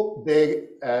to the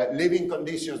living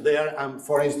conditions there. And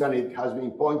for instance, it has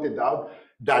been pointed out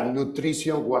that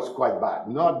nutrition was quite bad,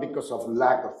 not because of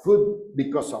lack of food,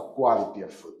 because of quality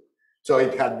of food. So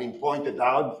it had been pointed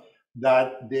out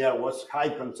that there was high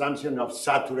consumption of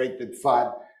saturated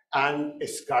fat and a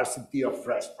scarcity of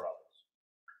fresh products.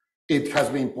 It has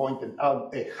been pointed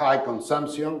out a high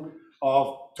consumption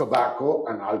of tobacco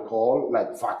and alcohol,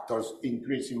 like factors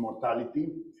increasing mortality,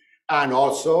 and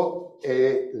also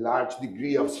a large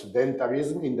degree of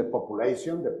sedentarism in the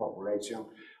population. The population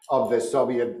of the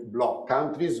Soviet bloc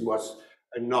countries was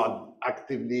not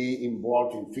actively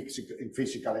involved in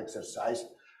physical exercise.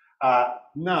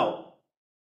 Now,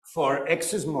 for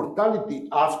excess mortality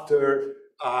after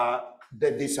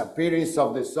the disappearance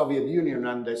of the Soviet Union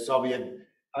and the Soviet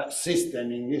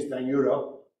system in Eastern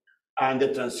Europe and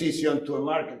the transition to a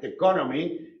market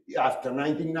economy after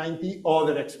 1990,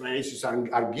 other explanations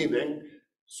are given.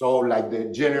 So like the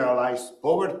generalized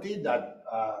poverty that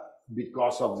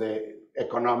because of the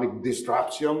economic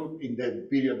disruption in the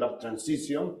period of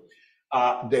transition,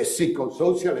 the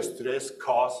psychosocial stress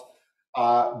caused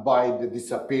by the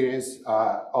disappearance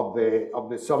of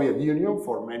the Soviet Union.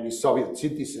 For many Soviet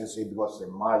citizens, it was a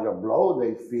major blow.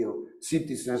 They feel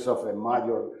citizens of a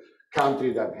major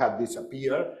country that had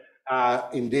disappeared.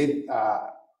 Indeed,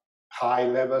 high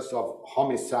levels of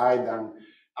homicide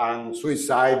and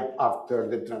suicide after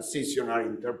the transition are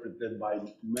interpreted by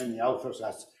many authors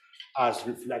as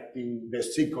reflecting the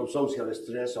psychosocial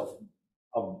stress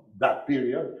of that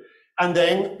period. And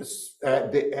then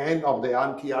the end of the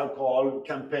anti-alcohol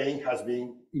campaign has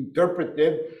been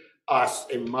interpreted as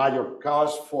a major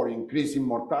cause for increasing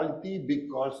mortality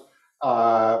because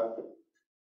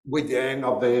with the end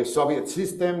of the Soviet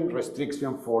system,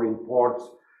 restrictions for imports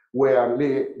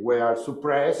were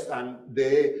suppressed, and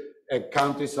the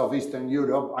countries of Eastern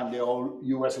Europe and the old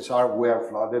USSR were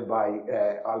flooded by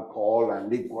alcohol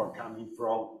and liquor coming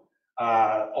from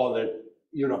other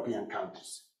European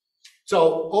countries.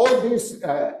 So all these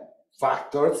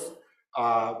factors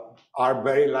are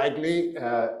very likely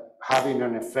having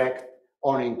an effect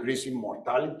on increasing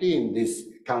mortality in these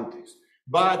countries.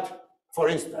 But for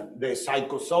instance, the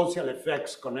psychosocial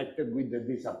effects connected with the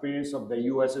disappearance of the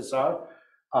USSR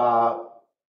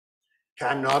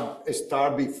cannot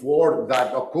start before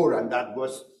that occurred, and that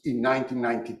was in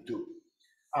 1992.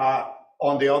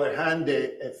 On the other hand,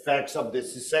 the effects of the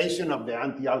cessation of the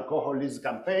anti-alcoholism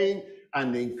campaign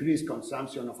and the increased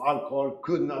consumption of alcohol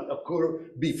could not occur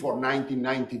before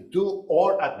 1992,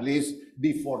 or at least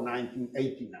before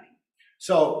 1989.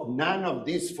 So none of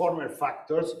these former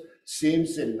factors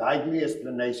seems a likely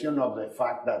explanation of the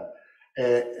fact that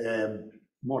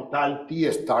mortality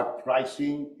started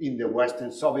rising in the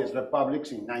Western Soviet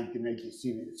republics in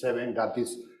 1987, that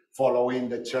is following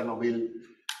the Chernobyl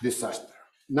disaster.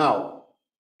 Now,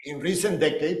 in recent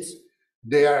decades,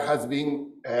 there has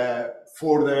been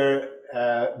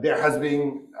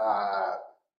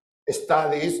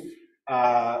studies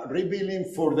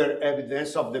revealing further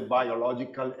evidence of the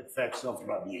biological effects of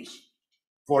radiation.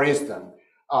 For instance,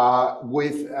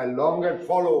 with a longer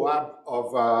follow-up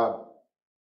of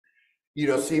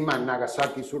Hiroshima and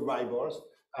Nagasaki survivors,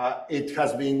 it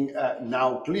has been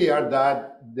now clear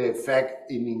that the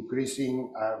effect in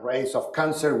increasing rates of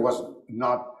cancer was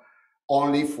not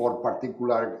only for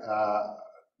particular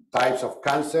types of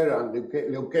cancer and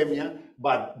leukemia,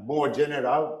 but more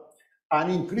general.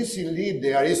 And increasingly,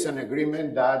 there is an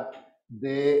agreement that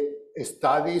the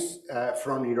studies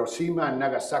from Hiroshima and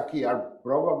Nagasaki are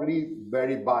probably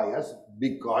very biased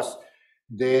because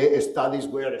the studies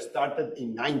were started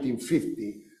in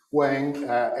 1950 when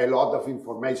a lot of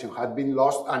information had been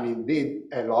lost, and indeed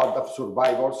a lot of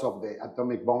survivors of the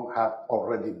atomic bomb have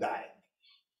already died.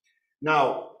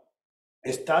 Now,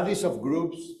 studies of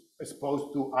groups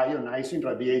exposed to ionizing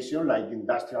radiation, like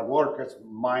industrial workers,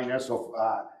 miners of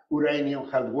uranium,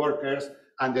 health workers,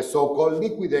 and the so-called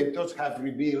liquidators, have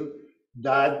revealed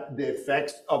that the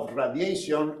effects of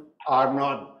radiation are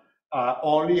not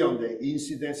only on the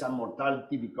incidence and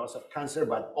mortality because of cancer,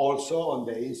 but also on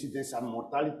the incidence and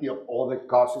mortality of other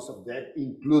causes of death,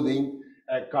 including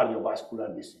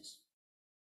cardiovascular disease.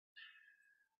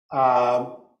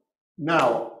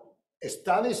 Now,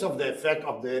 studies of the effect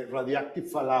of the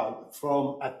radioactive fallout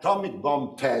from atomic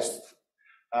bomb tests,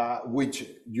 which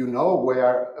you know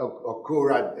where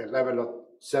occur at a level of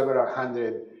several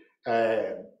hundred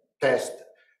tests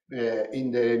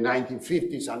in the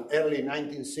 1950s and early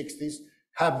 1960s,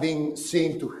 have been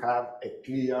seen to have a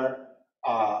clear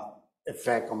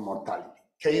effect on mortality.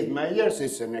 Keith Meyers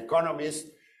is an economist,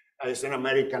 is an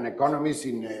American economist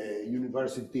in a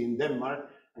university in Denmark.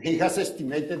 He has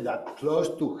estimated that close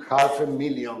to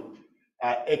 500,000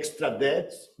 extra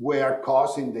deaths were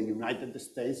caused in the United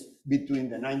States between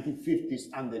the 1950s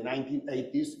and the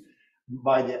 1980s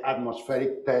by the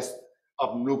atmospheric test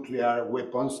of nuclear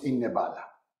weapons in Nevada.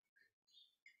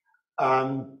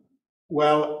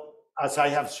 Well, as I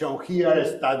have shown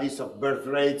here, studies of birth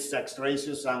rates, sex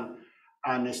ratios,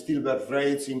 and stillbirth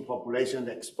rates in population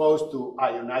exposed to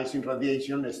ionizing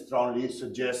radiation strongly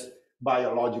suggest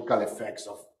biological effects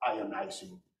of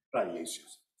ionizing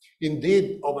radiations.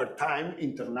 Indeed, over time,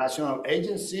 international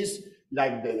agencies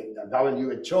like the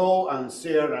WHO and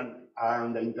CERN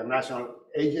and the International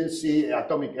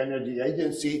Atomic Energy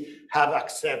Agency have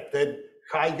accepted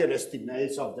higher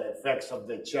estimates of the effects of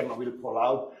the Chernobyl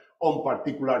fallout on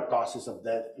particular causes of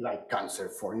death, like cancer.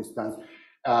 For instance,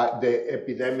 the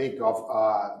epidemic of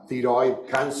thyroid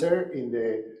cancer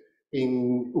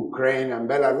in Ukraine and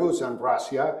Belarus and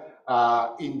Russia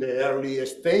in the early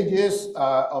stages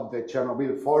of the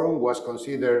Chernobyl forum was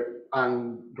considered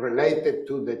unrelated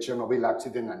to the Chernobyl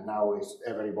accident, and now is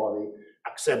everybody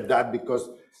accept that because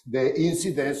the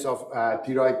incidence of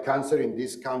thyroid cancer in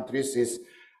these countries is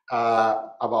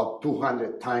about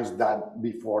 200 times that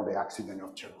before the accident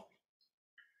of Chernobyl.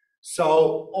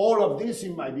 So all of this,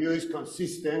 in my view, is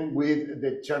consistent with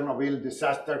the Chernobyl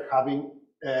disaster having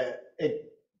a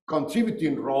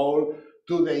contributing role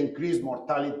to the increased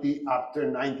mortality after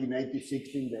 1986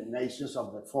 in the nations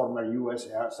of the former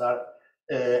USSR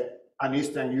and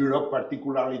Eastern Europe,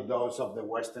 particularly those of the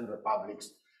Western republics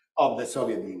of the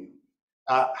Soviet Union.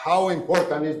 How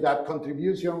important is that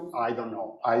contribution? I don't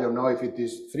know. I don't know if it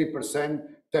is 3%,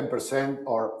 10%,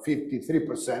 or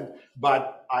 53%,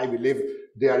 but I believe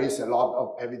there is a lot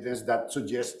of evidence that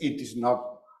suggests it is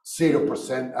not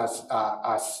 0%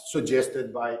 as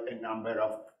suggested by a number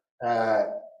of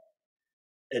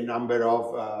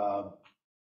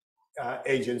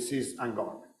agencies and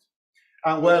governments.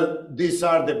 And well, these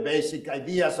are the basic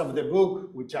ideas of the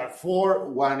book, which are four.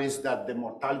 One is that the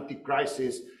mortality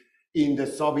crisis in the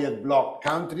Soviet bloc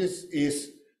countries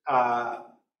is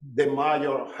the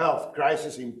major health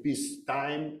crisis in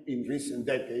peacetime in recent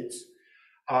decades.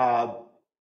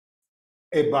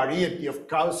 A variety of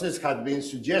causes have been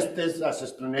suggested as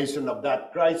explanation of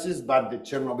that crisis, but the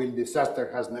Chernobyl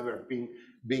disaster has never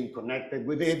been connected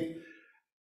with it.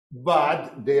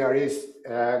 But there is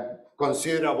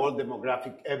considerable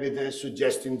demographic evidence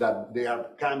suggesting that there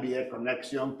can be a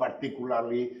connection,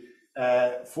 particularly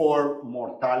for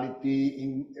mortality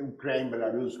in Ukraine,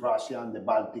 Belarus, Russia, and the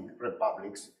Baltic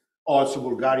republics, also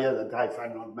Bulgaria, that I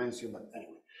have not mentioned, but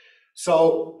anyway.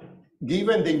 So,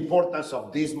 given the importance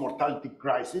of this mortality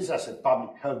crisis as a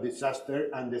public health disaster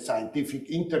and the scientific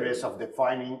interest of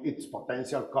defining its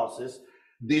potential causes,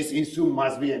 this issue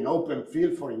must be an open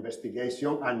field for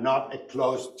investigation and not a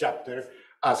closed chapter,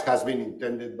 as has been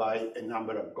intended by a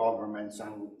number of governments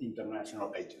and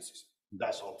international agencies.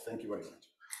 That's all. Thank you very much.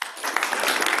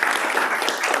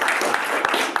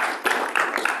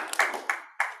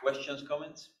 Questions,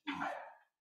 comments?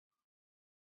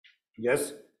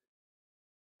 Yes?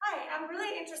 Hi, I'm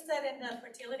really interested in the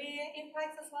fertility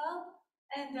impacts as well.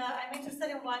 And I'm interested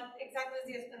in what exactly is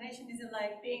the explanation. Is it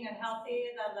like being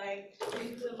unhealthy that like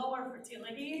leads to lower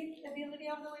fertility ability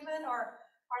of the women, or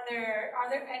are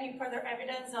there any further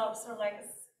evidence of sort of like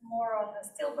more on the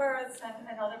stillbirths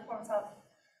and other forms of?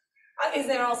 Is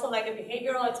there also like a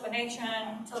behavioral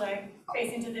explanation to like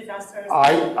face into disasters?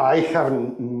 I have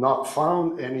not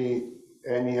found any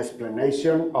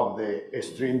explanation of the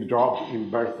extreme drop in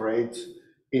birth rates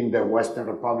in the Western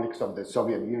republics of the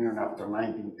Soviet Union after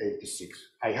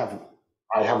 1986. I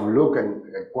have looked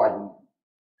at quite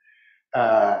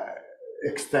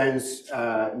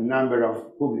extensive number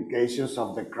of publications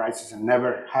of the crisis and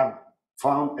never have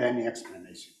found any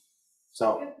explanation.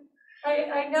 So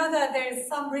I know that there's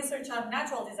some research on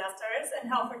natural disasters and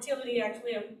how fertility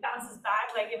actually bounces back,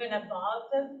 like even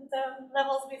above the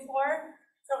levels before.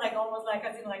 So like almost like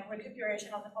as in like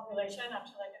recuperation of the population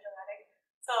after like a dramatic.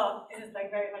 So it is like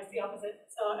very much the opposite.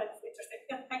 So it's interesting.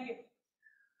 Yeah, thank you.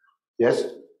 yes,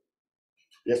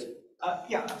 yes.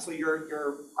 Yeah, so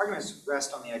your arguments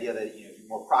rest on the idea that you're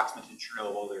more proximate to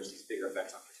Chernobyl, there's these bigger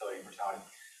effects on fertility and mortality.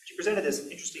 She presented this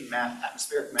interesting map,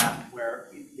 atmospheric map, where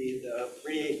the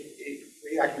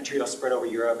radioactive material spread over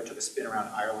Europe. It took a spin around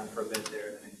Ireland for a bit there,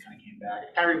 and then kind of came back.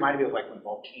 It kind of reminded me of like when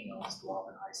volcanoes go off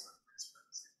in Iceland.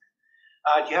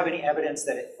 Do you have any evidence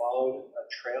that it followed a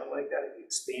trail like that? If you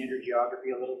expand your geography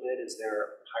a little bit, is there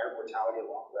higher mortality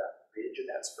along that ridge of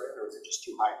that spread, or is it just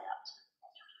too high in the atmosphere?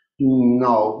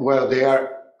 No, well, they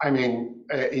are, I mean,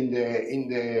 in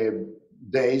the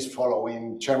days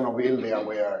following Chernobyl, there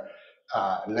were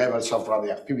levels of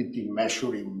radioactivity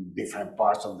measured in different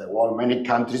parts of the world. Many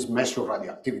countries measure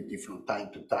radioactivity from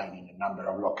time to time in a number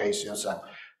of locations, and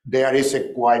there is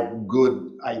a quite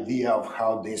good idea of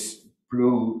how this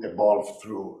plume evolved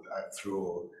through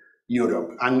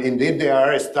Europe. And indeed, there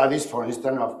are studies, for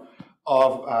instance,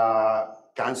 of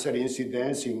cancer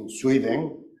incidence in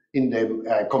Sweden, in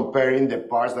the comparing the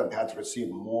parts that had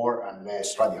received more and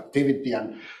less radioactivity,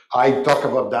 and I talk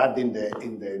about that in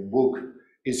the book.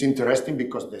 It's interesting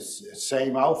because the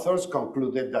same authors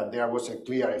concluded that there was a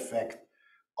clear effect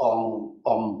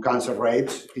on cancer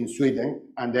rates in Sweden,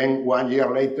 and then 1 year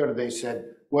later they said,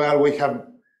 well, we have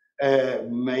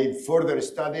made further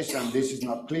studies and this is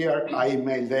not clear. I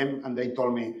emailed them and they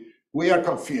told me, we are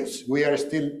confused, we are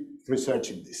still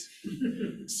researching this.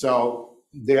 So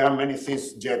there are many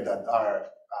things yet that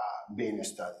are being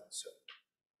studied. So,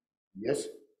 yes?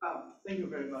 Thank you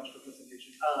very much for the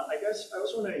presentation. I guess I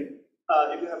was wondering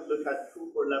if you have looked at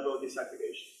food or level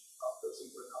disaggregation of those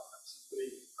important outcomes,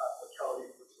 including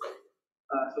mortality rate.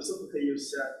 Specifically, you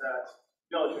said that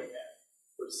military men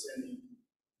were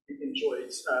enjoyed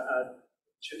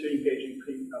to engage in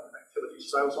cleanup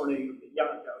activities. So I was wondering if the young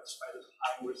adults, by this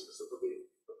time, were specifically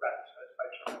affected by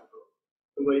Chernobyl,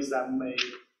 in ways that may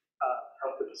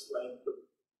help to explain the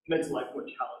mid-life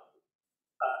mortality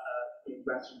in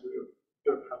Western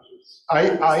Europe countries.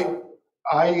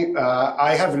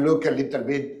 I have looked a little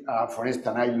bit, for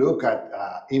instance, I look at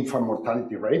infant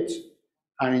mortality rates,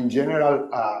 and in general,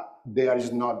 there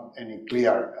is not any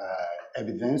clear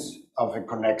evidence of a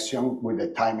connection with the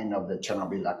timing of the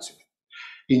Chernobyl accident.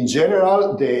 In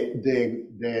general,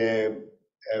 the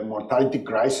mortality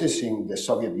crisis in the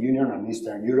Soviet Union and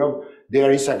Eastern Europe,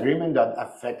 there is agreement that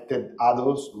affected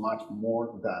adults much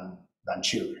more than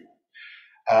children.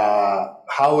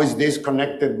 How is this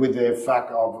connected with the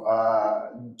fact of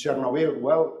Chernobyl?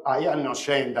 Well, I am not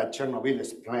saying that Chernobyl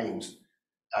explains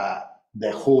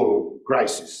the whole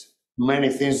crisis. Many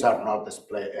things are not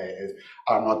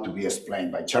to be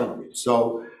explained by Chernobyl.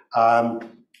 So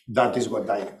that is what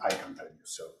I can tell you.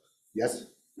 So, yes?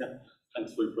 Yeah,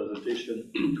 thanks for your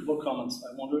presentation. A couple of comments.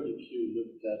 I wonder if you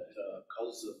looked at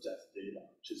causes of death data,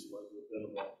 which is widely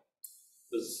available.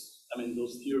 Because, I mean,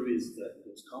 those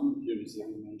common theories that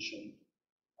you mentioned,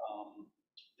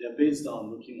 they're based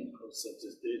on looking at causes of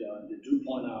death data, and they do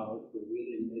point out the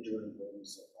really major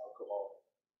importance of alcohol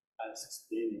as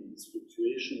explaining these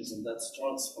fluctuations, and that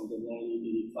starts from the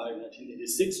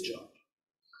 1985-1986 jump.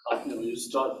 You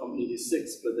start from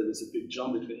 86, but there is a big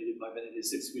jump between 85 and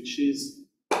 86, which is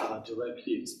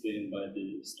directly explained by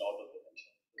the start of the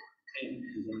pain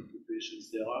and then fluctuations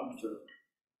thereafter.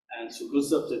 And so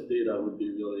causes of death data would be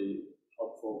really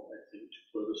helpful, I think, to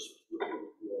further support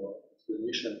your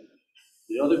explanation.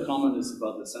 The other comment is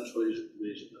about the Central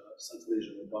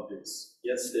Asian republics.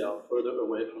 Yes, they are further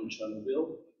away from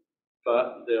Chernobyl,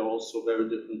 but they are also very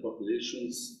different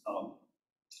populations,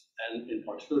 and in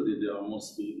particular, they are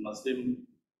mostly Muslim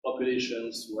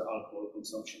populations where alcohol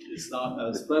consumption is not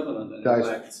as prevalent. And in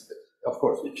fact, of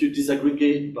course, if you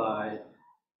disaggregate by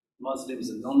Muslims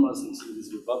and non-Muslims in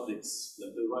these republics,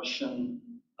 the Russian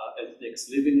ethnics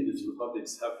living in these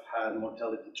republics have had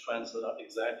mortality trends that are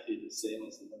exactly the same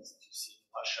as the ones that you see in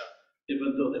Russia,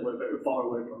 even though they were very far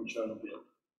away from Chernobyl.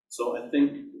 So I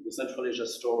think the Central Asia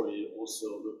story also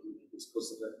looking at this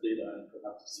cause of that data and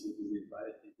perhaps see the disease, right?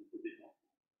 I think it would be helpful.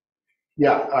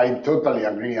 Yeah, I totally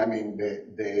agree. I mean,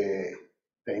 the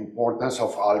importance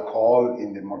of alcohol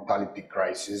in the mortality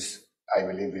crisis, I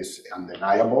believe, is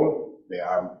undeniable. The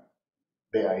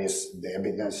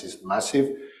evidence is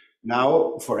massive.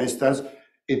 Now, for instance,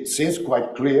 it seems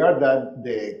quite clear that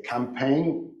the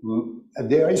campaign,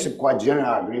 there is a quite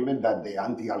general agreement that the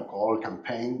anti-alcohol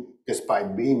campaign,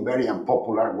 despite being very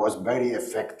unpopular, was very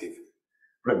effective,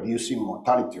 reducing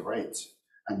mortality rates.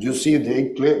 And you see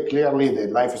clearly the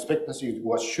life expectancy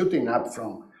was shooting up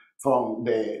from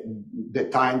the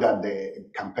time that the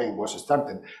campaign was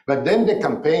started. But then the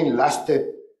campaign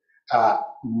lasted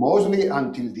mostly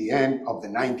until the end of the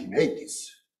 1980s.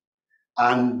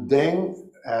 And then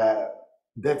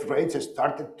death rates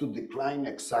started to decline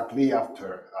exactly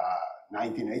after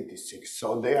 1986.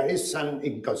 So there is some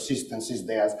inconsistencies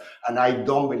there, and I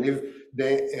don't believe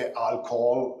the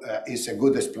alcohol is a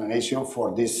good explanation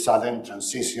for this sudden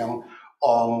transition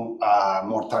on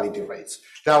mortality rates.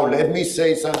 Now, let me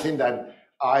say something that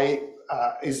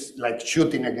is like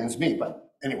shooting against me,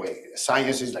 but anyway,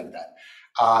 science is like that.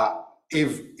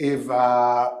 If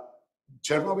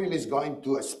Chernobyl is going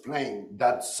to explain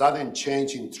that sudden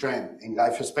change in trend in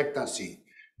life expectancy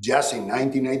just in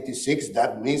 1986,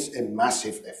 that means a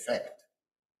massive effect,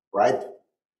 right?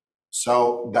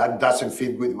 So that doesn't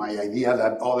fit with my idea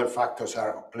that other factors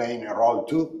are playing a role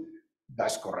too.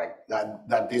 That's correct.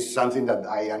 That is something that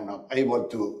I am not able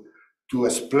to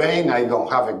explain. I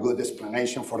don't have a good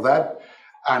explanation for that.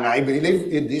 And I believe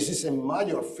this is a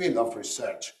major field of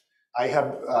research. I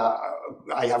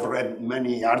have read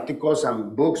many articles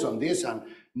and books on this, and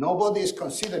nobody is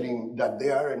considering that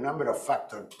there are a number of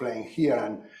factors playing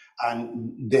here,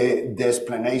 and the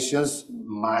explanations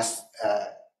must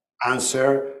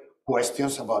answer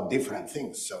questions about different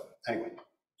things. So anyway.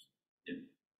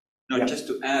 No, Yeah. just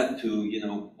to add to,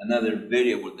 another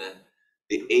variable, that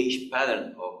the age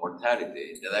pattern of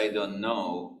mortality that I don't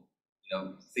know,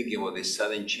 thinking about the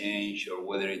sudden change or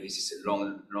whether this is a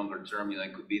longer term,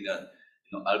 it could be that,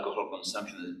 alcohol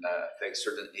consumption affects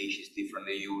certain ages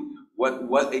differently.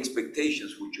 What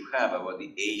expectations would you have about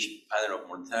the age pattern of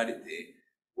mortality,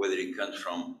 whether it comes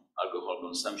from alcohol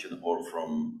consumption or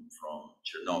from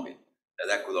Chernobyl?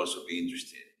 That could also be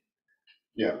interesting.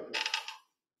 Yeah.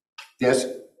 Yes?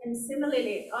 And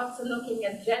similarly, also looking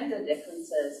at gender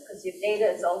differences, because your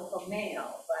data is all for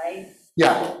male, right?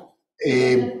 Yeah.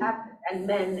 And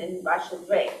men in Russia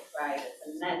drink, right? It's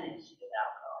a men issue with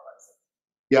alcoholism.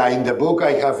 Yeah, in the book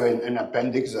I have an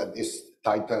appendix that is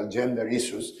titled Gender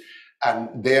Issues,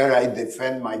 and there I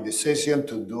defend my decision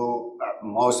to do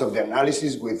most of the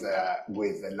analysis with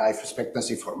the life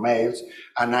expectancy for males,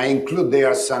 and I include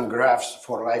there some graphs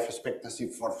for life expectancy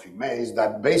for females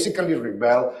that basically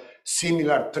reveal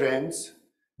similar trends,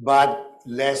 but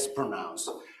less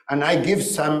pronounced. And I give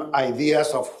some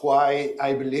ideas of why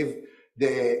I believe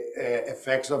the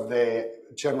effects of the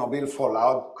Chernobyl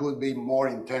fallout could be more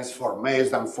intense for males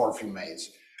than for females.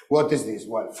 What is this?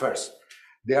 Well, first,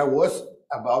 there was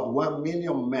about 1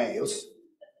 million males,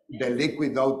 the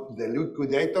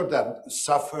liquidator that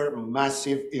suffer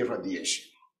massive irradiation.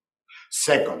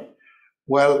 Second,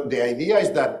 well, the idea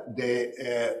is that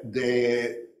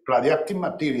the radioactive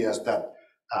materials that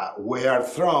were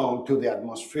thrown to the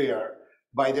atmosphere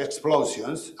by the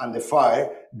explosions and the fire,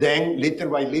 then little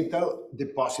by little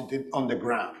deposited on the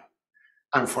ground.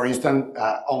 And for instance,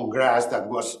 on grass that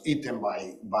was eaten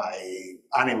by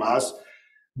animals.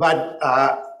 But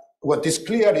what is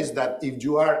clear is that if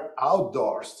you are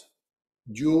outdoors,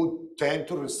 you tend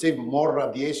to receive more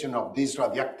radiation of this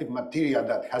radioactive material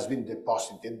that has been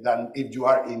deposited than if you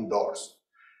are indoors.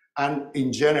 And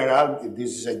in general,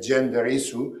 this is a gender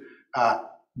issue,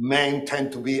 men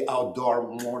tend to be outdoor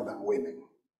more than women.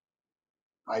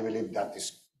 I believe that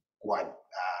is quite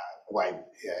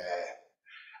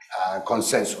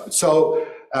consensual. So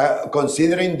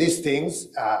considering these things,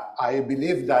 I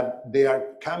believe that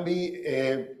there can be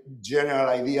a general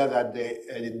idea that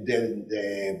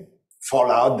the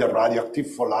fallout, the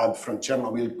radioactive fallout from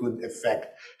Chernobyl could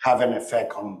have an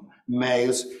effect on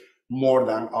males more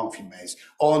than on females.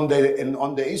 On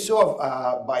the issue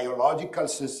of biological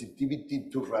sensitivity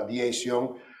to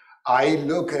radiation, I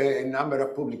look at a number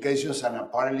of publications, and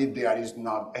apparently there is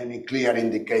not any clear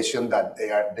indication that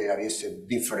there is a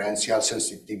differential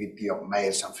sensitivity of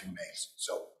males and females.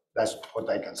 So that's what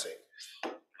I can say.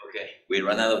 Okay, we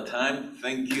ran out of time.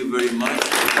 Thank you very much.